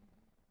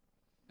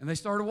 And they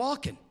started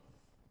walking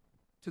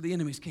to the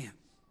enemy's camp.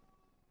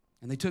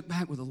 And they took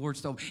back what the Lord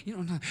stole. You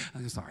know,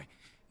 I'm sorry.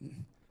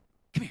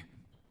 Come here.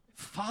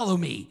 Follow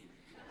me.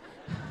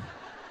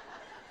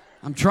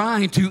 I'm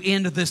trying to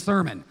end this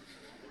sermon.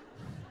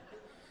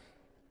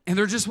 And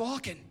they're just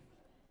walking.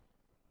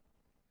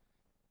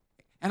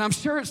 And I'm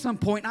sure at some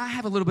point, I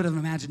have a little bit of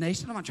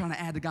imagination. I'm not trying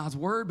to add to God's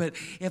word, but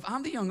if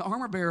I'm the young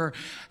armor bearer,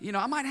 you know,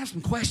 I might have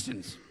some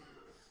questions.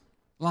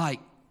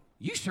 Like,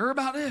 you sure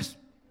about this?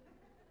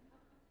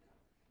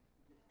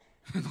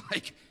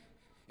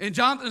 And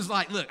Jonathan's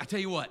like, look, I tell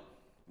you what,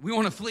 we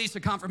want to fleece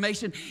a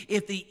confirmation.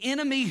 If the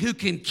enemy who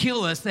can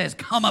kill us says,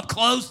 come up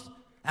close,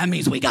 that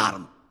means we got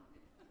him.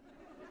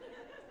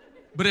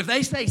 But if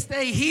they say,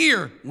 stay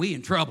here, we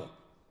in trouble.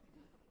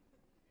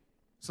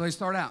 So they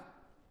start out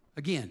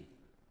again.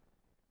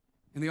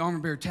 And the armor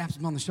bearer taps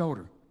him on the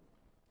shoulder.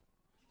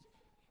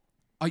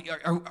 Are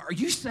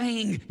you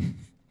saying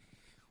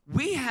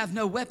we have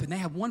no weapon? They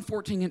have one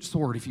 14-inch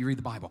sword, if you read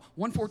the Bible.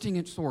 One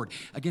 14-inch sword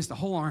against the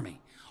whole army.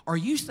 Are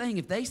you saying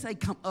if they say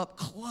come up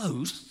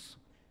close,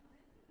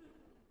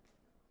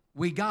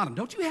 we got them?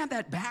 Don't you have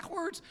that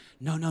backwards?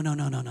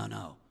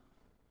 No.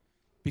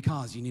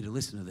 Because you need to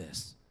listen to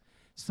this.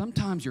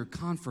 Sometimes your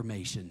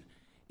confirmation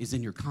is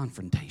in your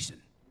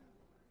confrontation.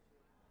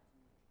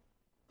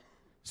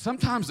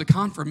 Sometimes the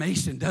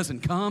confirmation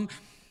doesn't come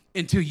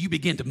until you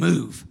begin to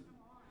move.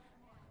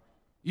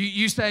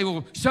 You say,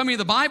 well, show me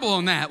the Bible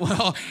on that.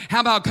 Well,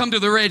 how about come to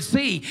the Red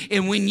Sea?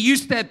 And when you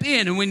step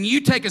in, and when you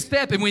take a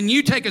step, and when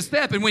you take a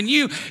step, and when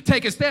you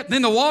take a step,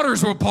 then the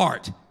waters will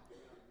part.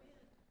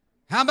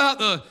 How about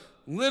the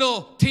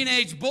little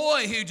teenage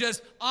boy who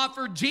just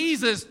offered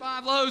Jesus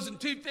 5 loaves and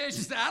 2 fish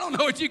and said, I don't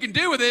know what you can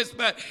do with this,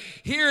 but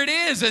here it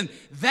is. And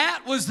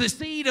that was the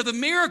seed of the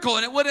miracle,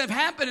 and it wouldn't have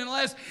happened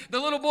unless the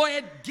little boy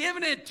had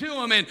given it to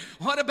him. And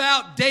what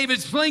about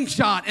David's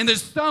slingshot and the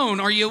stone?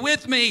 Are you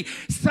with me?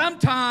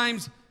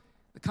 Sometimes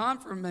the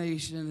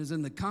confirmation is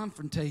in the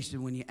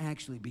confrontation when you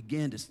actually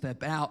begin to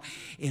step out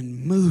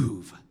and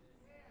move.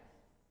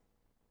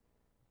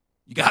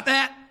 You got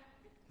that?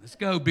 Let's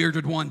go,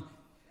 bearded one.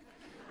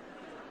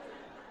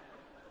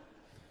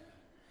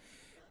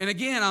 And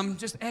again, I'm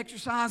just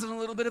exercising a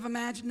little bit of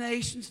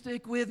imagination.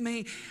 Stick with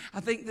me. I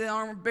think the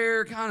armor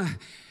bearer kind of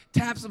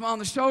taps him on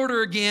the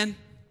shoulder again.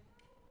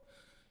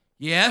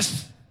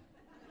 Yes.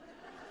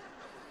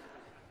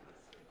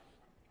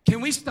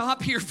 Can we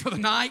stop here for the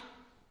night?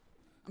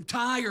 I'm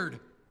tired.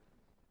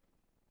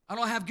 I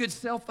don't have good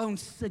cell phone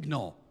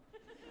signal.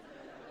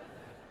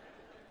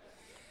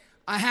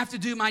 I have to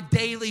do my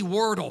daily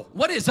Wordle.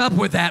 What is up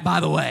with that, by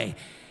the way?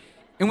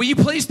 And will you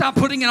please stop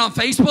putting it on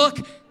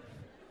Facebook?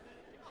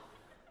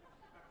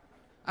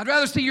 I'd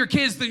rather see your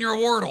kids than your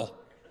Wordle.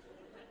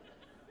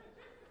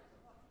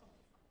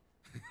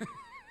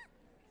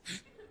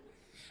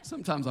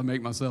 Sometimes I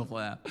make myself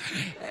laugh.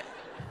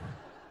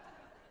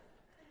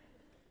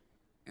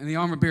 And the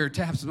armor bearer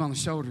taps him on the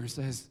shoulder and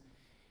says,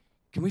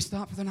 can we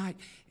stop for the night?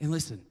 And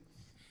listen,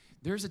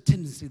 there's a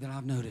tendency that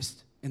I've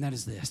noticed, and that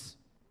is this.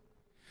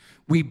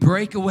 We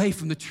break away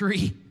from the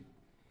tree,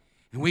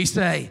 and we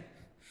say,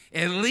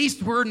 at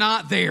least we're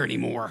not there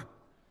anymore.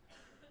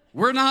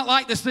 We're not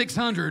like the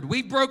 600.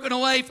 We've broken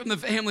away from the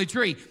family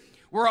tree.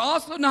 We're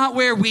also not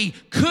where we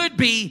could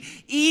be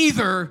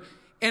either,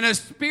 and a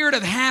spirit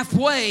of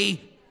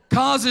halfway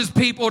causes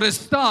people to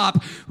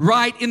stop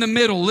right in the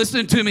middle.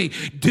 Listen to me.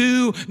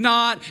 Do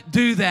not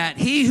do that.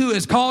 He who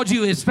has called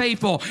you is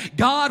faithful.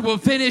 God will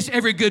finish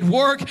every good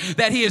work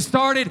that he has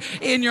started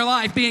in your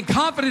life. Being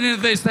confident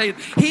in this, that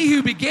he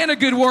who began a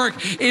good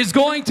work is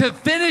going to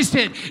finish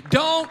it.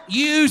 Don't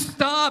you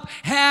stop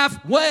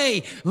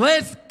halfway.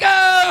 Let's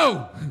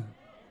go.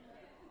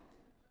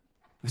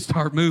 Let's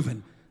start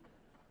moving.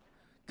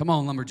 Come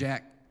on,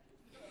 lumberjack.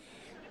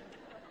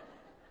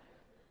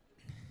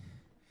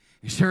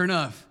 And sure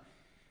enough,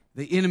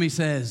 the enemy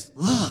says,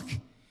 look,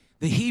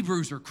 the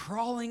Hebrews are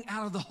crawling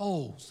out of the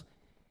holes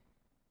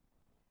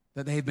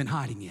that they've been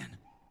hiding in.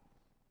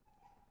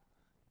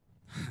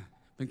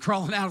 Been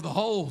crawling out of the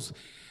holes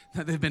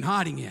that they've been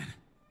hiding in.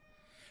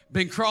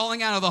 Been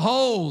crawling out of the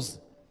holes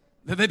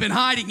that they've been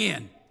hiding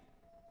in.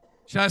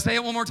 Should I say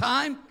it one more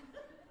time?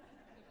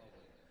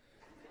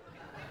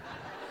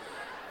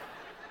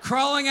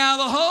 Crawling out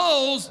of the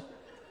holes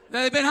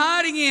that they've been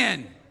hiding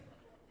in.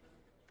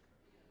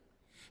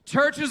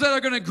 Churches that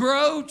are going to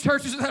grow,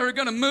 churches that are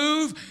going to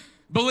move,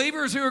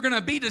 believers who are going to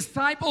be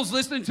disciples,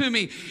 listen to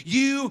me.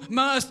 You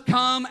must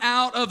come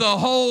out of the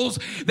holes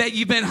that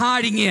you've been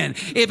hiding in.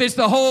 If it's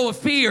the hole of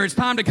fear, it's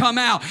time to come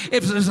out.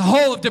 If it's the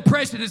hole of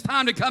depression, it's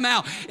time to come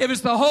out. If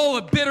it's the hole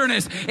of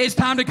bitterness, it's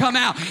time to come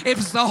out. If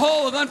it's the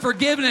hole of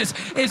unforgiveness,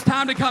 it's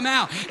time to come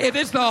out. If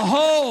it's the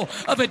hole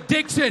of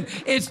addiction,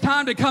 it's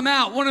time to come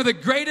out. One of the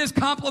greatest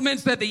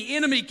compliments that the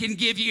enemy can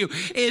give you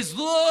is,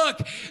 look,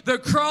 they're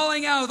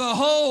crawling out of the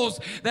holes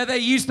that they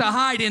used to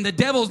hide in. The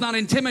devil's not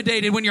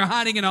intimidated when you're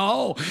hiding in a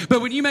hole. But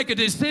when you make a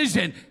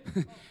decision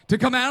to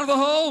come out of the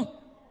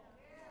hole,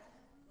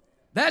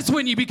 that's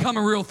when you become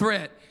a real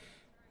threat.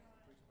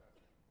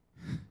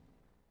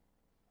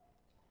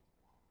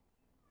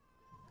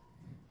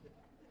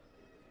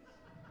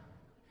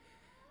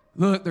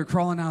 Look, they're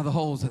crawling out of the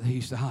holes that they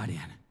used to hide in.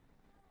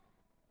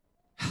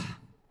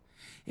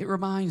 It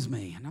reminds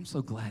me, and I'm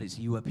so glad it's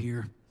you up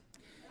here.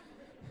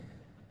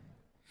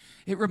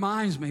 It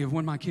reminds me of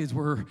when my kids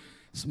were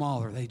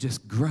smaller. They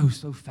just grow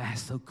so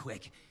fast, so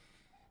quick.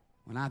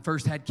 When I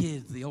first had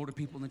kids, the older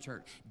people in the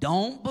church,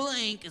 don't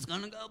blink, it's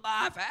going to go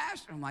by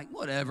faster. I'm like,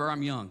 whatever,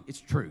 I'm young.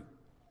 It's true.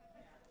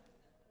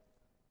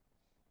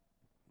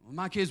 When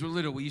my kids were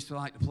little, we used to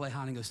like to play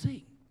hide and go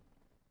seek.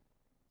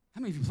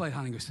 How many of you played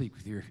hide and go seek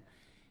with your...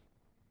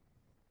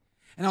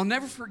 And I'll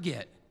never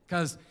forget,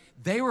 because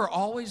they were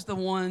always the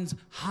ones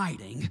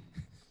hiding,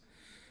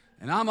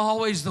 and I'm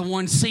always the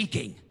one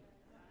seeking.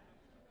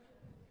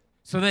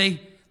 So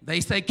they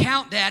say,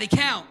 count, Daddy,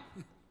 count.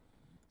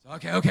 So,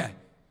 okay.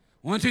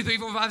 1, 2, 3,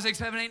 4, 5, 6,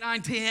 7, 8,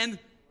 9, 10.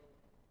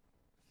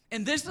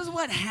 And this is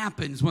what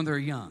happens when they're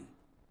young,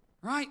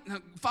 right? Now,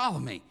 follow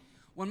me.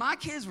 When my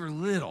kids were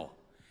little,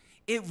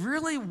 it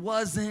really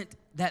wasn't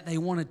that they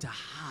wanted to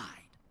hide.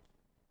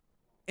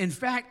 In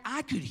fact,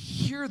 I could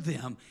hear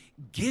them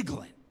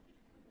giggling.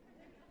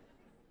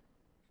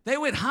 They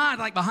would hide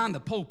like behind the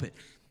pulpit.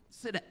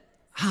 Sit,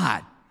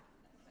 hide.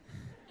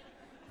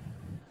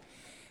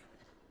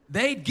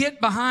 They'd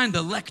get behind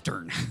the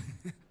lectern.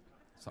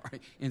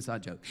 Sorry,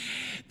 inside joke.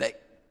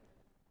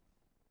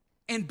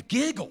 And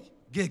giggle.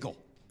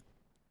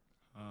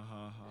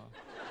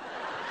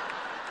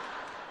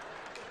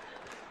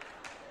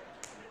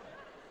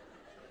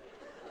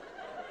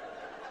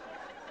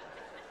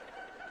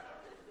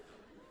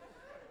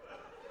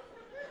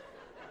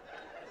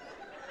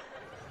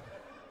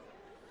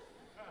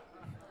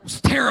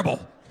 terrible.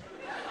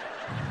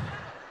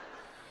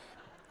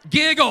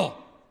 Giggle.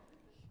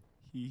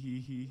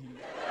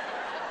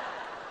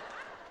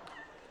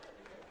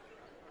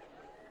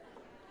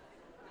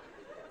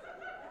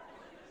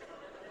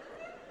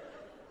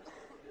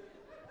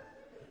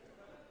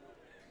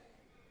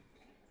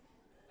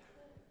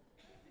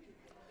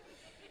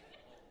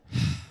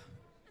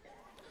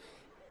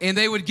 And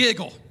they would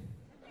giggle.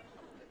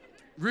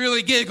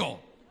 Really giggle.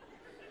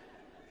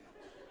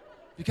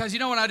 Because you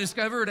know what I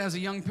discovered as a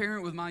young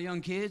parent with my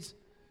young kids?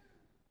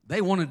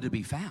 They wanted to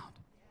be found.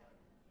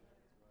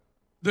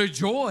 The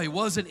joy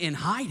wasn't in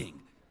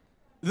hiding.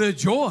 The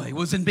joy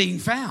was in being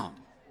found.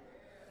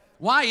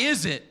 Why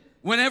is it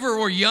whenever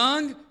we're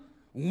young,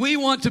 we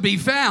want to be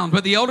found,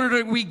 but the older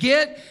that we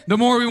get, the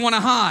more we want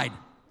to hide?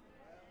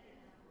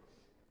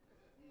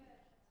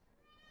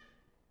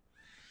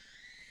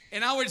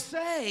 And I would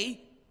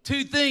say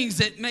two things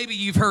that maybe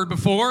you've heard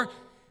before.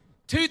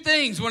 Two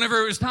things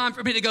whenever it was time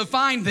for me to go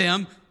find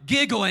them,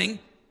 giggling,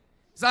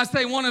 is I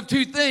say one of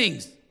two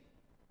things.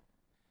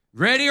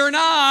 Ready or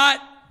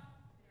not.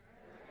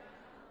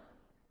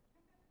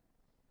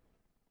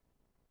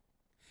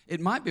 It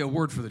might be a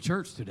word for the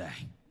church today.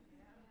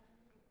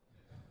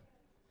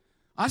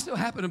 I still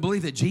happen to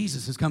believe that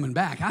Jesus is coming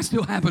back. I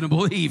still happen to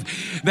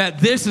believe that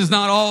this is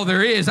not all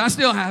there is. I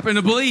still happen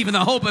to believe in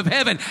the hope of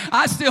heaven.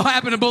 I still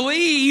happen to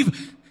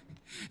believe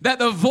that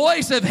the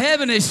voice of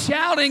heaven is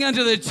shouting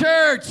unto the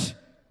church,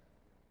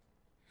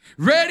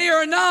 ready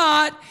or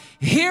not,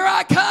 here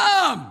I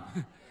come.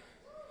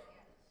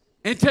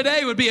 And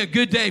today would be a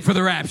good day for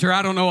the rapture.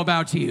 I don't know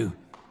about you.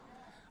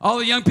 All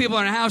the young people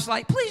in the house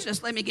like, please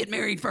just let me get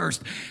married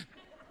first.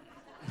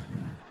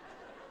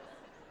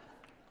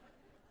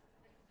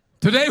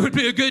 Today would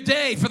be a good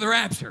day for the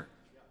rapture.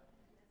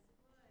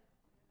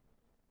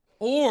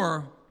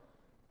 Or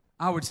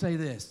I would say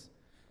this,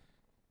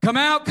 come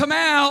out, come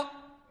out.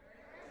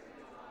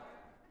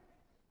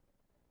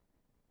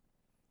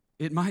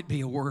 It might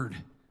be a word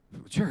for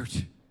the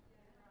church.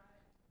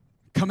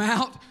 Come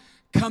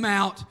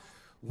out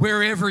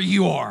wherever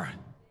you are.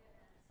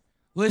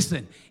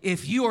 Listen,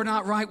 if you are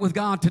not right with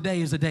God,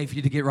 today is the day for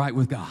you to get right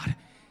with God.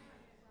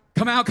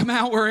 Come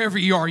out wherever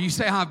you are. You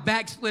say, I've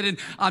backslidden,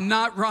 I'm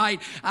not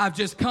right, I've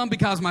just come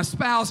because my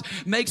spouse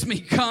makes me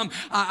come.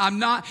 I'm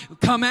not.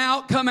 Come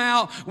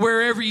out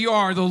wherever you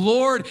are. The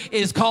Lord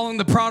is calling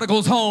the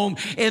prodigals home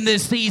in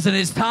this season.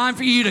 It's time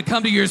for you to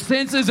come to your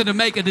senses and to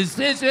make a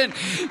decision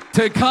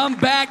to come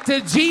back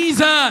to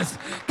Jesus.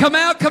 Come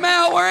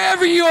out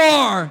wherever you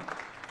are.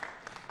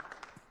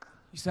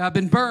 You say, I've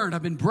been burned,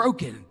 I've been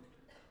broken,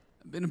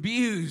 I've been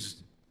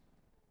abused.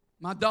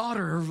 My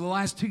daughter over the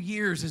last 2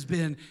 years has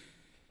been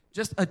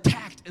just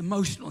attacked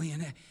emotionally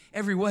in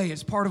every way.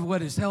 It's part of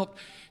what has helped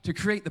to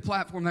create the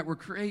platform that we're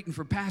creating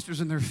for pastors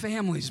and their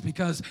families,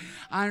 because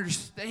I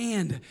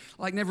understand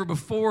like never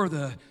before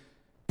the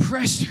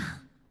pressure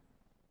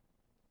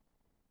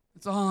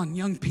that's on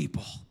young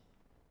people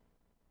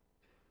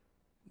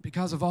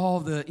because of all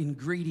the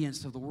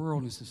ingredients of the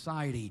world and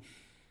society.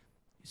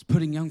 It's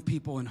putting young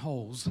people in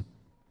holes.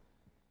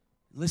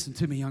 Listen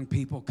to me, young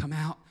people. Come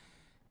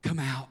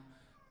out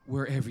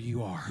wherever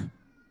you are.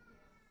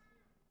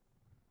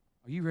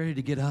 Are you ready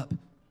to get up?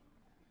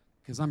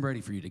 Because I'm ready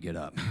for you to get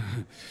up.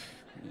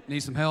 Need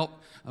some help?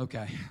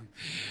 Okay.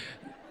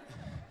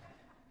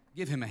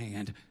 Give him a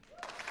hand.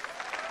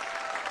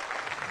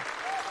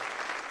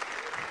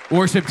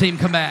 Worship team,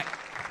 come back.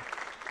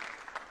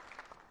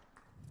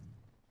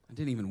 I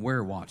didn't even wear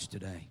a watch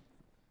today.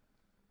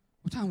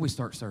 What time we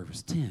start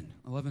service?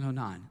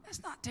 11:09.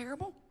 That's not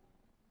terrible.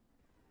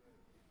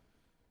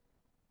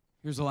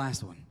 Here's the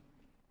last one.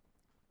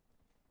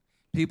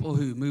 People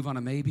who move on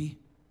a maybe,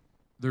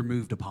 they're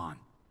moved upon.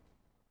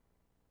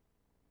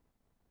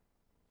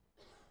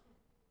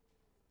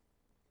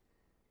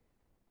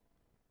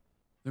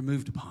 They're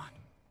moved upon.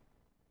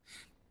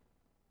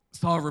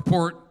 Saw a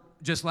report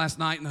just last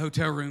night in the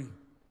hotel room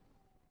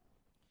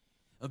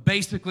of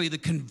basically the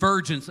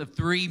convergence of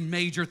three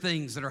major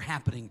things that are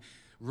happening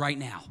right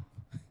now.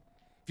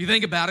 If you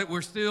think about it,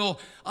 we're still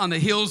on the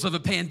heels of a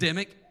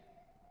pandemic.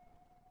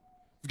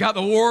 We've got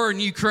the war in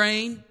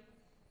Ukraine,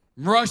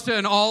 Russia,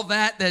 and all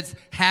that's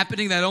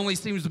happening that only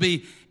seems to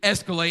be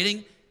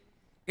escalating.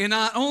 And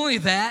not only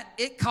that,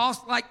 it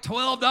costs like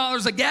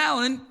 $12 a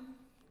gallon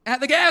at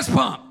the gas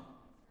pump.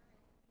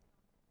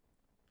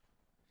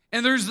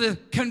 And there's the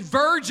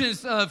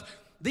convergence of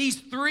these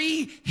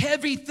three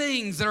heavy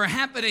things that are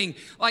happening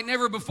like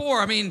never before.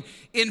 I mean,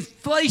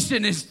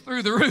 inflation is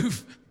through the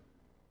roof.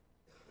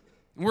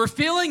 We're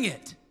feeling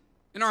it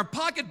in our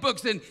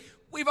pocketbooks, and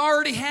we've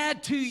already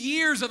had 2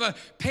 years of a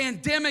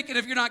pandemic, and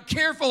if you're not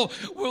careful,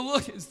 we'll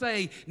look and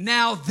say,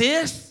 now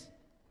this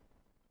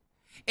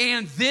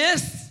and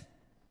this.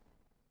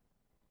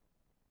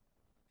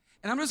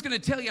 And I'm just going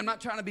to tell you, I'm not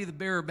trying to be the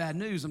bearer of bad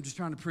news. I'm just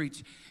trying to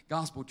preach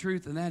gospel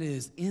truth, and that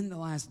is, in the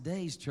last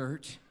days,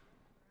 church,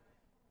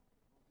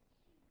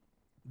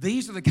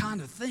 these are the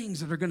kind of things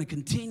that are going to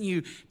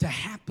continue to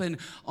happen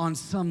on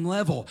some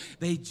level.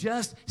 They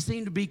just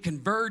seem to be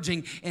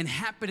converging and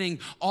happening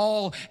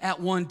all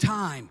at one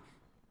time.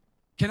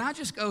 Can I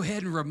just go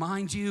ahead and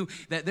remind you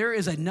that there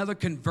is another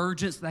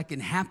convergence that can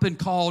happen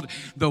called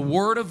the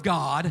Word of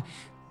God,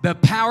 the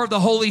power of the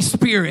Holy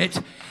Spirit,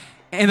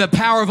 and the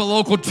power of a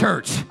local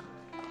church.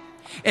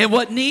 And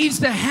what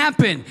needs to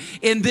happen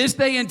in this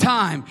day and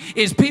time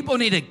is people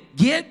need to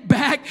get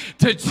back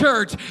to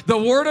church. The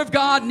Word of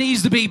God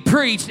needs to be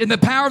preached, and the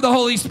power of the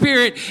Holy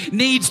Spirit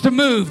needs to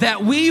move.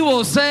 That we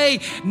will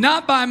say,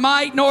 not by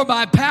might nor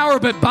by power,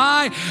 but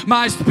by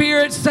my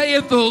Spirit,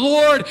 saith the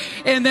Lord.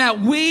 And that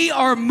we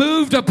are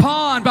moved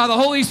upon by the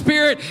Holy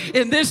Spirit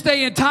in this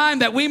day and time,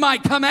 that we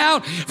might come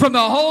out from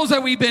the holes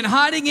that we've been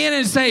hiding in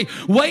and say,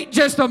 wait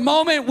just a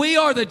moment. We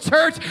are the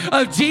church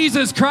of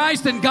Jesus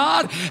Christ, and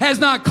God has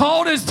not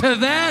called us to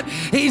that.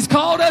 He's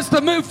called us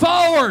to move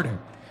forward.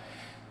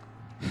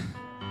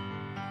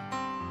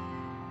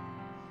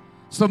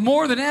 So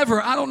more than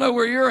ever, I don't know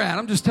where you're at.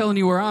 I'm just telling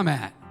you where I'm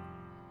at.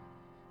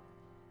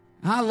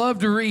 I love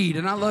to read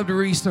and I love to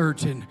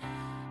research and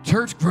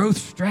church growth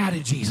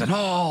strategies and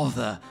all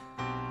the...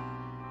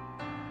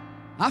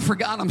 I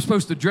forgot I'm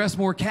supposed to dress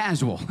more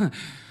casual.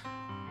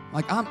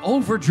 Like I'm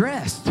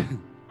overdressed.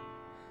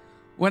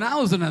 When I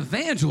was an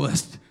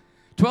evangelist,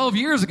 12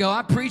 years ago,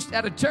 I preached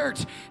at a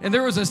church, and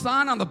there was a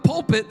sign on the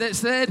pulpit that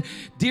said,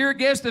 "Dear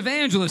guest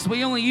evangelist,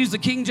 we only use the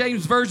King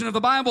James Version of the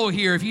Bible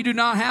here. If you do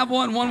not have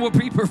one, one will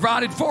be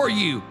provided for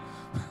you."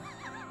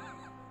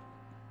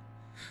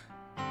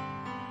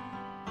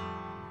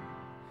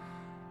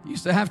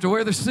 Used to have to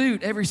wear the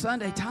suit every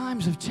Sunday.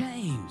 Times have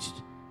changed.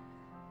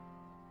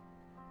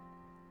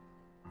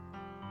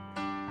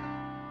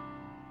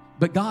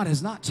 But God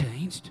has not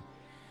changed,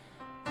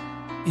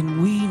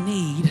 and we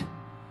need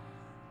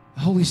the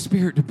Holy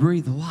Spirit to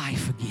breathe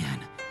life again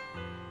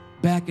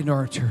back into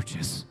our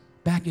churches,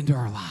 back into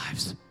our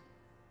lives.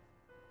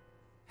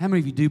 How many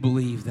of you do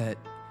believe that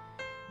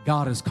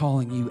God is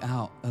calling you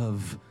out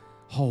of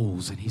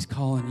holes and He's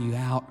calling you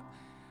out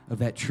of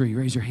that tree?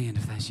 Raise your hand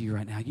if that's you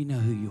right now. You know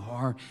who you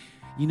are.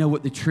 You know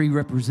what the tree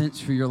represents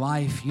for your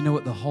life. You know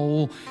what the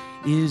hole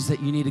is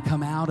that you need to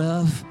come out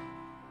of.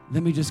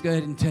 Let me just go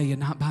ahead and tell you,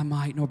 not by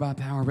might nor by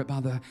power, but by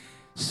the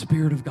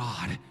Spirit of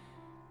God.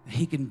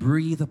 He can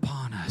breathe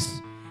upon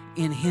us.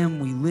 In Him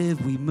we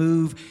live, we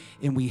move,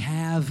 and we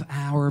have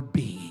our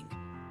being.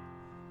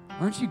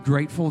 Aren't you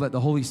grateful that the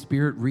Holy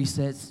Spirit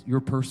resets your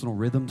personal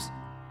rhythms?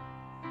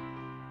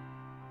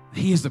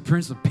 He is the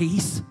Prince of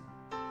Peace.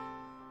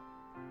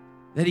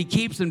 That He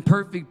keeps in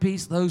perfect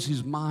peace those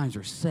whose minds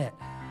are set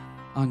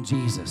on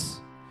Jesus.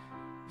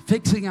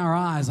 Fixing our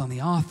eyes on the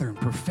author and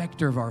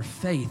perfecter of our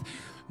faith.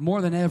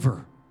 More than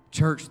ever,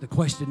 church, the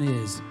question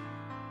is,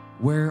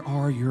 where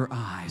are your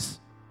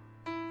eyes?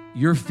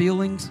 Your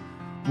feelings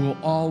will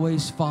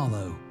always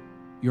follow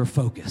your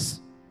focus.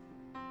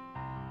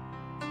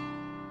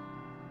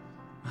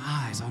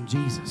 Eyes on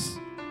Jesus.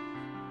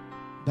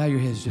 Bow your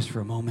heads just for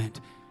a moment.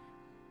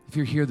 If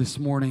you're here this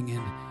morning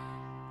and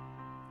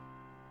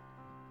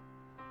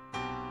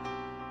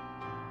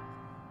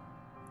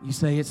you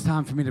say, it's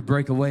time for me to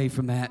break away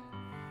from that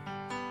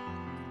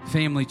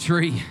family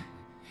tree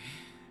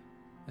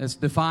that's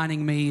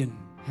defining me and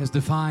has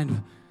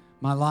defined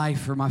my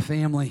life or my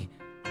family.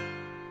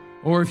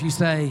 Or if you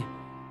say,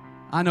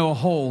 I know a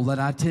hole that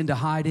I tend to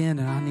hide in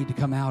and I need to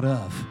come out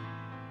of.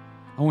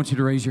 I want you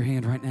to raise your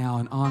hand right now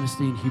in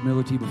honesty and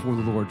humility before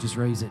the Lord. Just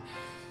raise it.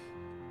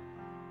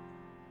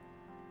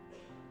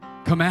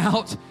 Come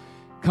out.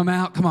 Come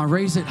out. Come on,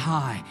 raise it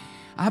high.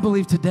 I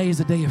believe today is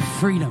a day of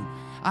freedom.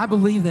 I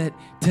believe that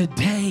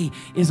today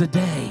is a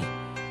day.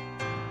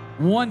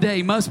 One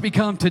day must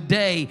become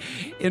today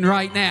and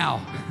right now.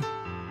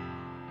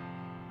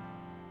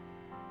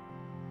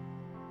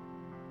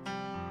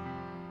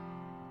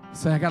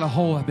 Say, I got a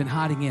hole I've been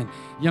hiding in.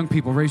 Young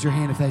people, raise your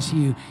hand if that's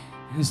you.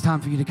 And it's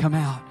time for you to come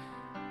out.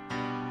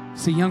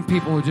 See, young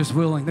people are just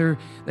willing.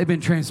 They've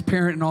been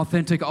transparent and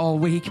authentic all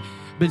week.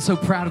 Been so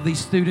proud of these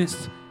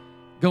students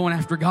going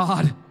after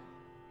God.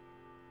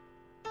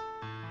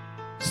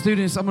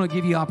 Students, I'm going to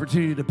give you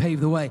opportunity to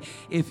pave the way.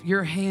 If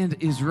your hand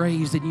is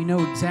raised and you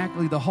know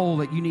exactly the hole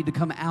that you need to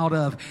come out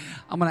of,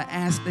 I'm going to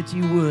ask that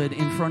you would,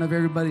 in front of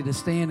everybody, to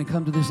stand and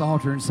come to this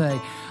altar and say,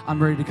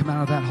 I'm ready to come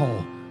out of that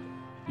hole.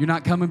 You're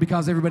not coming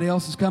because everybody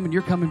else is coming.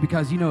 You're coming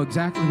because you know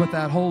exactly what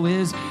that hole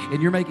is,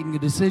 and you're making a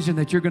decision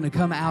that you're going to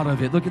come out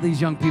of it. Look at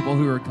these young people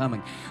who are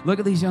coming. Look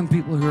at these young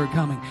people who are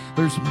coming.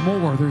 There's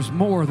more, there's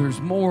more, there's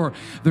more,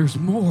 there's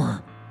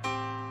more.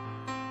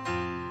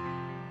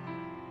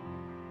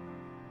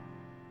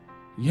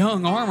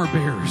 Young armor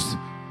bearers.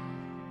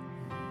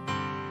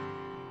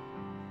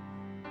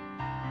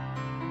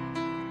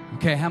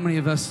 Okay, how many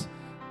of us,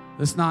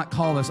 let's not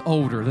call us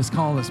older, let's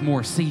call us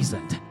more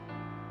seasoned.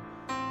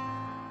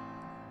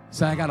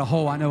 Say, I got a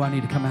hole I know I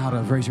need to come out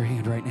of. Raise your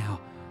hand right now.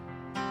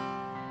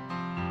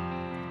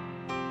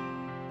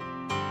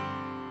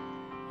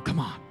 Come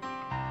on.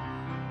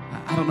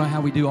 I don't know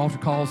how we do altar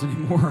calls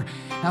anymore.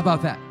 How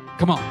about that?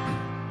 Come on.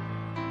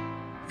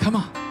 Come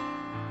on.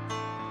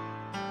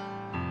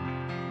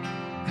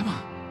 Come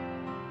on.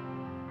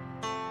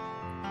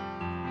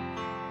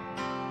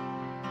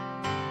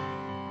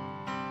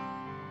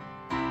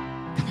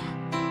 Come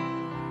on.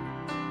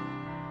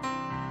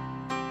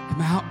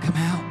 come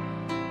out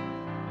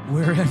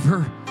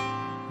wherever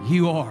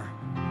you are.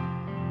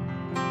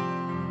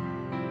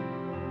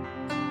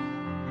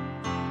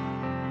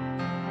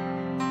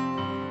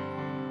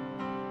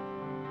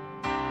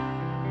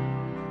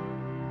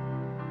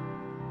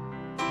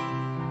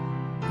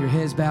 Your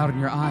head's bowed and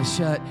your eyes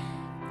shut.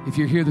 If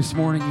you're here this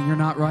morning and you're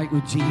not right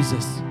with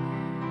Jesus,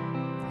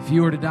 if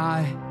you were to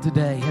die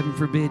today, heaven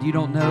forbid, you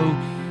don't know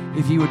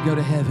if you would go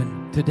to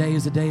heaven. Today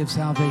is a day of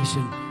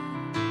salvation.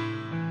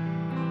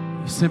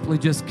 You simply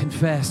just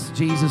confess,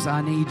 Jesus,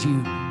 I need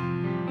you.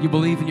 You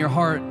believe in your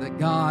heart that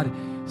God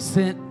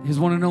sent his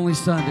one and only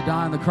Son to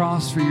die on the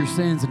cross for your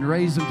sins and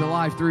raised him to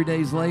life 3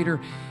 days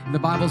later. And the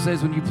Bible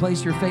says when you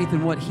place your faith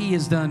in what he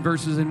has done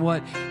versus in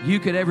what you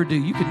could ever do,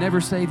 you could never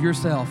save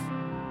yourself.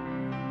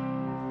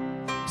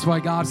 That's why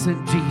God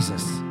sent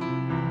Jesus.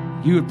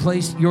 You would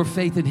place your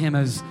faith in him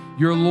as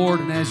your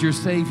Lord and as your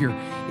Savior.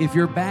 If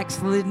you're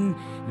backslidden,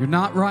 you're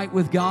not right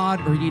with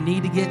God, or you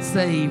need to get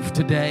saved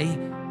today,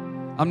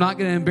 I'm not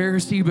going to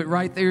embarrass you, but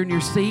right there in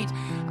your seat,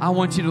 I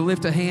want you to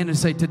lift a hand and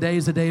say, today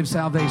is the day of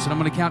salvation. I'm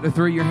going to count to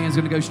 3. Your hand's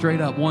going to go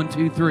straight up. 1,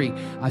 2, 3.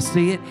 I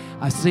see it.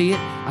 I see it.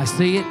 I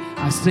see it.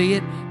 I see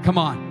it. Come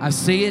on. I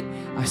see it.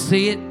 I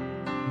see it.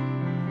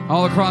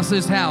 All across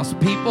this house,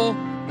 people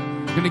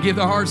are going to give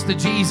their hearts to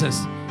Jesus.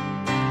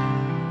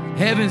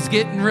 Heaven's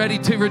getting ready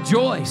to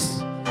rejoice.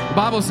 The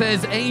Bible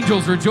says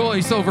angels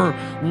rejoice over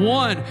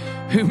one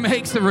who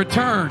makes a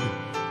return.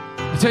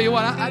 I tell you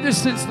what, I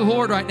just sense the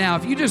Lord right now.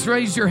 If you just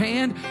raised your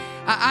hand,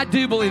 I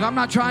do believe, I'm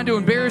not trying to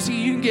embarrass you.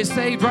 You can get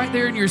saved right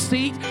there in your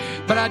seat.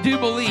 But I do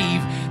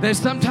believe that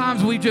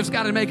sometimes we've just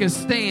got to make a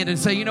stand and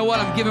say, you know what,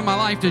 I'm giving my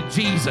life to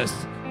Jesus.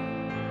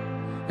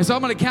 And so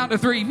I'm going to count to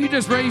 3. If you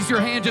just raised your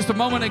hand just a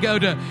moment ago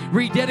to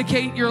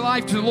rededicate your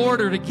life to the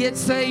Lord or to get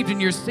saved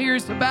and you're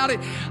serious about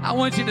it, I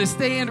want you to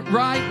stand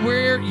right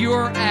where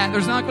you're at.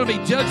 There's not going to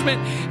be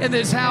judgment in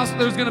this house.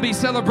 There's going to be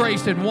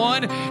celebration.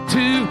 1,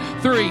 2,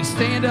 3.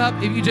 Stand up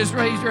if you just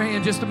raised your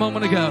hand just a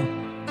moment ago.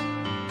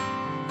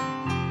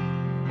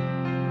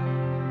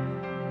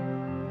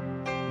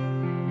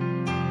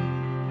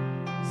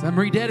 So I'm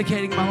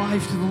rededicating my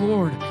life to the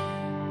Lord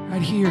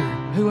right here.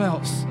 Who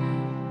else?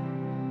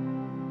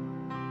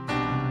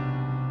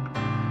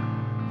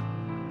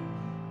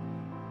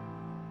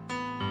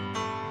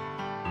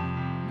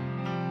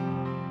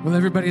 Will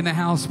everybody in the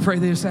house pray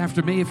this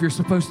after me? If you're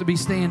supposed to be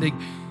standing,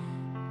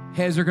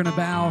 heads are going to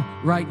bow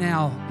right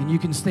now, and you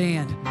can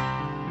stand.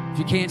 If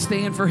you can't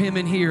stand for him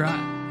in here,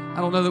 I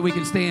don't know that we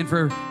can stand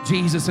for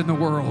Jesus in the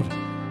world.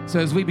 So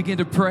as we begin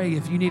to pray,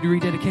 if you need to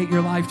rededicate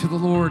your life to the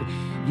Lord,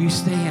 you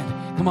stand.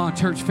 Come on,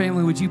 church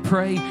family, would you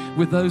pray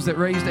with those that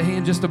raised a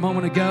hand just a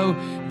moment ago?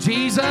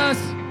 Jesus,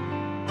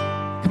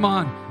 come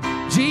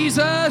on.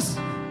 Jesus,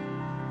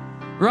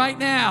 right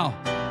now,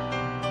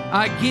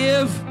 I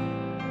give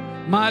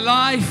my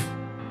life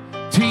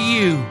to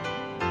you.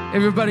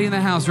 Everybody in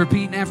the house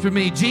repeating after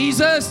me.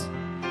 Jesus,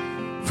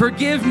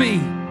 forgive me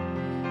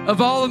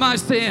of all of my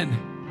sin.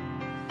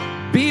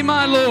 Be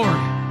my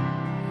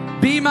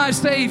Lord. Be my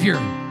Savior.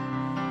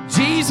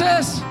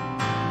 Jesus,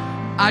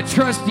 I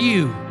trust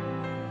you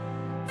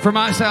for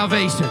my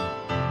salvation.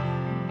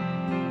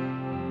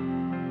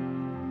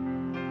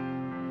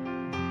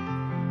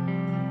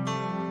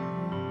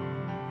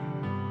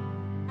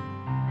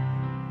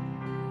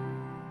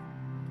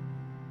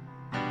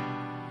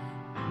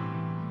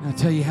 I'll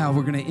tell you how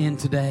we're going to end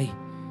today.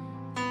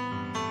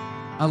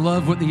 I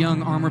love what the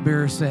young armor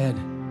bearer said.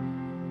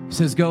 He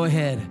says, go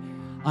ahead.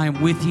 I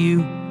am with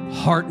you,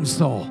 heart and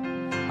soul.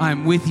 I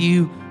am with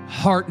you,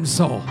 heart and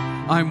soul.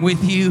 I am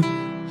with you,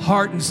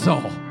 heart and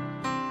soul.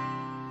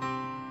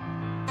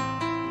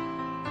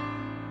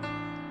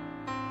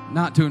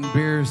 Not to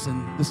embarrass,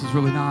 and this is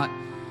really not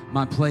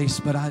my place,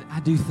 but I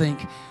do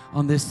think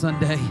on this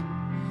Sunday,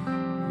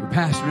 your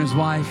pastor and his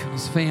wife and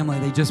his family,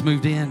 they just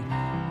moved in.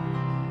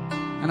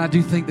 And I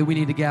do think that we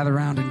need to gather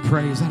around and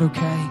pray. Is that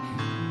okay?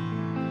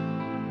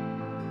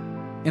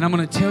 And I'm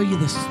going to tell you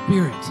the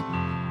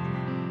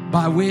spirit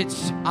by which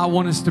I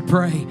want us to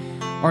pray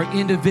are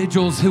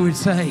individuals who would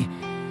say,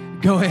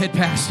 go ahead,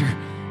 Pastor.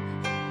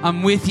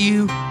 I'm with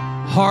you,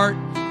 heart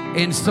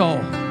and soul.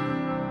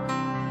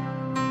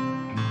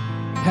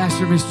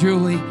 Pastor, Miss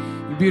Julie,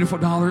 your beautiful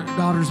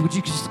daughters, would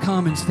you just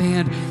come and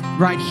stand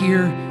right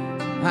here?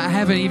 I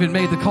haven't even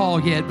made the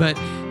call yet, but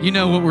you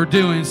know what we're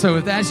doing. So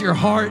if that's your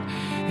heart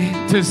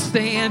to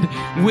stand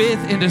with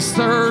and to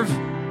serve,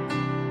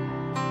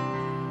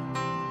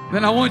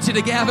 then I want you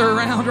to gather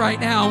around right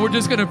now. We're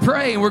just going to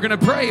pray, and we're going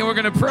to pray, and we're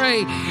going to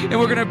pray, and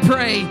we're going to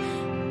pray.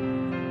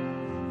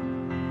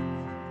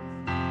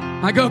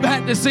 I go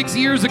back to 6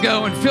 years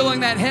ago and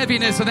feeling that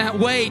heaviness and that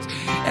weight,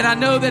 and I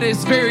know that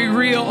it's very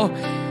real.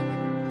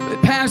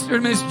 But Pastor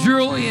and Miss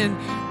Julian,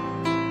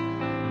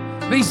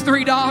 these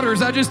 3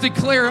 daughters, I just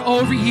declare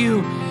over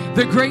you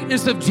the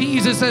greatness of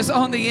Jesus that's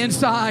on the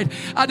inside.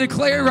 I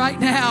declare right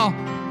now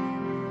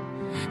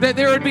that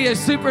there would be a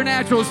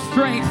supernatural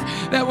strength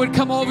that would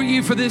come over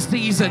you for this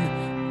season.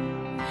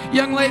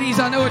 Young ladies,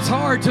 I know it's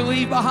hard to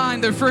leave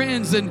behind their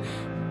friends and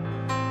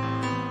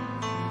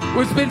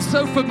what's been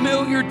so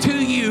familiar to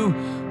you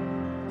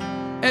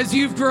as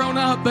you've grown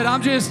up, but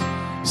I'm just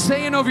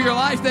saying over your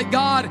life that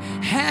God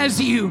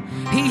has you.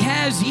 He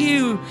has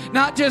you,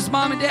 not just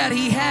mom and dad.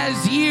 He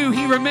has you.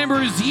 He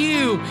remembers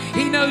you.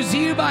 He knows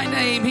you by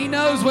name. He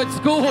knows what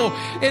school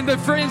and the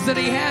friends that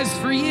he has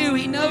for you.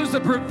 He knows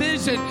the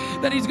provision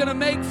that he's going to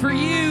make for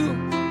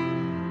you.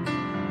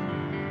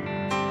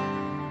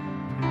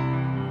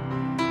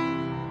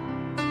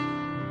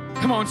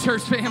 Come on,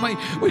 church family,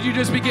 would you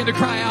just begin to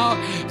cry out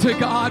to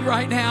God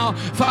right now?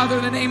 Father,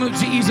 in the name of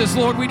Jesus,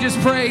 Lord, we just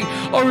pray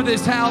over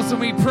this house,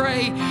 and we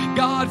pray,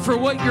 God, for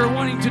what you're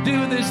wanting to do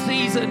in this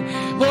season.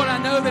 Lord, I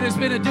know that it's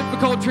been a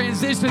difficult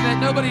transition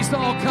that nobody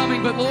saw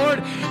coming, but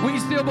Lord, we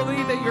still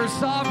believe that you're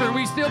sovereign.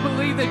 We still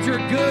believe that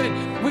you're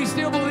good. We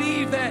still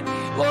believe that,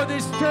 Lord,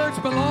 this church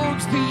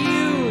belongs to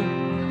you.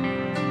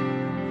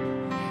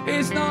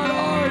 It's not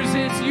ours,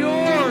 it's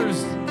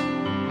yours.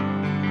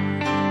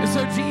 And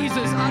so,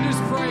 Jesus, I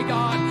just pray,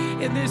 God,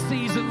 in this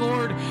season,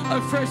 Lord,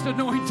 a fresh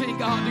anointing,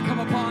 God, to come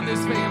upon this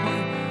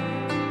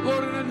family.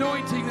 Lord, an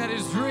anointing that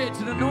is rich,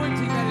 an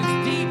anointing that is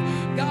deep.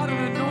 God,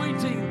 an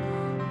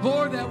anointing,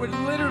 Lord, that would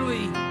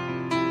literally...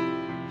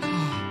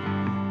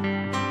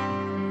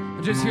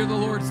 I just hear the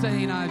Lord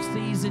saying, I've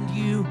seasoned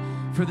you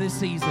for this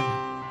season.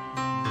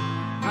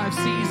 I've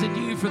seasoned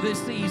you for this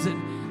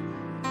season.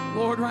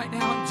 Lord, right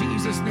now, in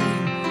Jesus'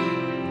 name,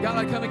 God,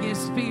 I come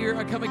against fear.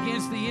 I come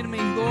against the enemy,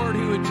 Lord,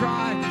 who would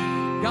try,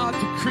 God,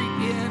 to creep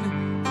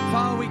in.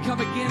 Father, we come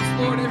against,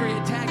 Lord, every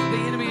attack of the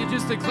enemy and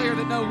just declare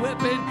that no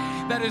weapon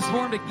that is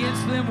formed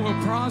against them will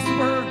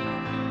prosper.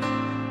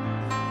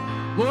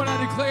 Lord, I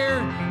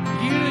declare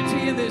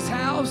unity in this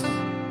house.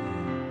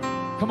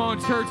 Come on,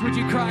 church, would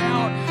you cry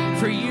out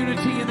for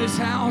unity in this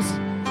house?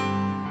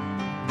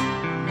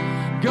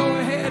 Go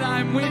ahead,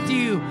 I'm with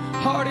you,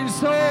 heart and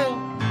soul.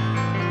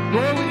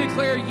 Lord, we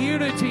declare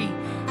unity.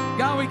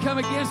 God, we come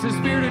against the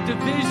spirit of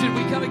division.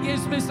 We come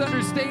against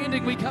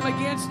misunderstanding. We come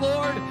against,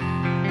 Lord,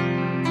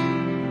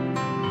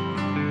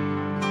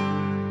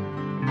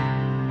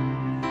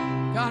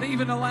 God,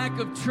 even a lack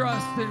of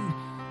trust. And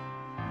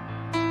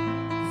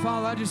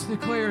Father, I just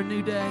declare a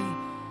new day.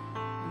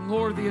 And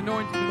Lord, the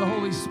anointing of the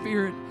Holy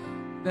Spirit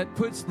that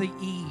puts the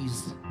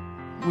ease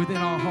within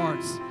our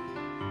hearts,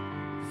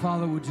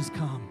 Father, would just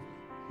come.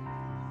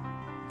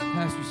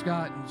 Pastor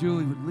Scott and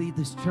Julie would lead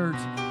this church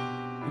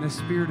in a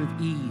spirit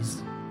of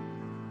ease.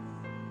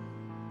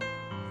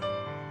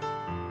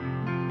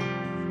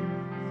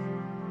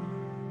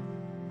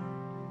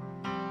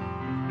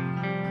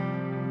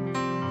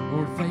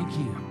 Lord, thank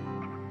you.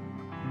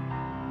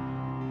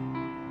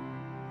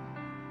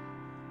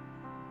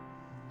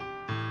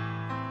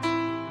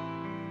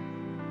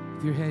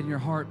 With your head and your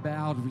heart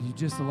bowed, would you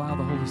just allow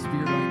the Holy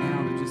Spirit right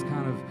now to just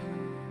kind of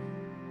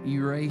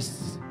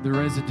erase the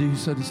residue,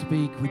 so to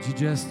speak? Would you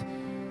just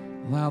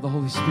allow the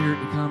Holy Spirit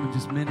to come and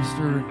just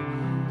minister?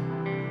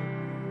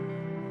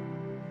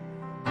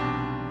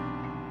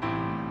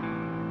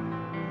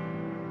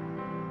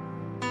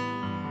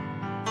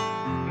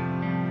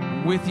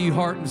 I'm with you,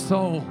 heart and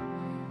soul.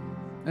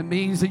 That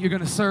means that you're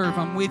going to serve.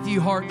 I'm with you,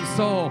 heart and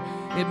soul.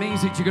 It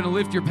means that you're going to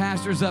lift your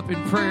pastors up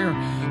in prayer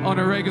on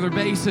a regular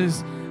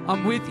basis.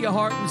 I'm with you,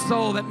 heart and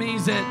soul. That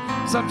means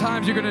that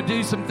sometimes you're going to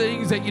do some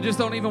things that you just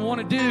don't even want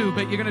to do,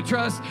 but you're going to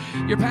trust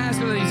your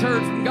pastor that he's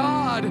heard from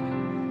God.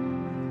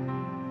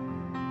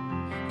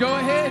 Go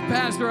ahead,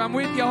 Pastor. I'm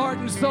with you, heart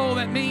and soul.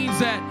 That means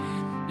that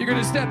you're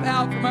going to step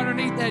out from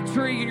underneath that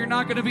tree and you're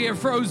not going to be a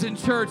frozen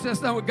church.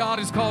 That's not what God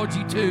has called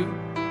you to.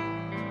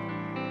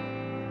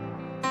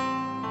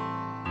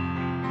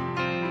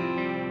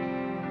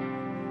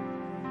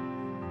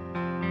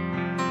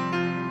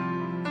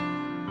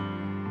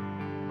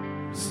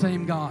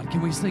 Same God.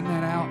 Can we sing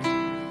that out?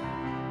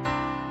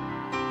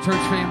 Church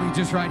family,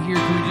 just right here,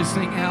 can we just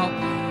sing out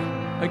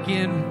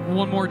again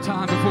one more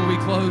time before we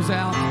close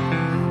out?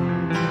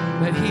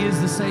 That He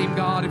is the same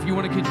God. If you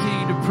want to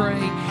continue to pray,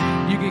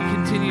 you can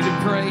continue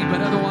to pray.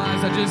 But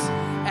otherwise, I just,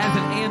 as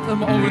an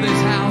anthem over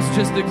this house,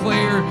 just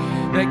declare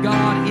that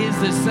God is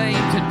the same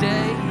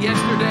today,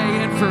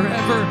 yesterday, and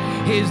forever.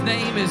 His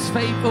name is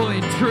faithful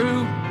and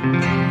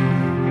true.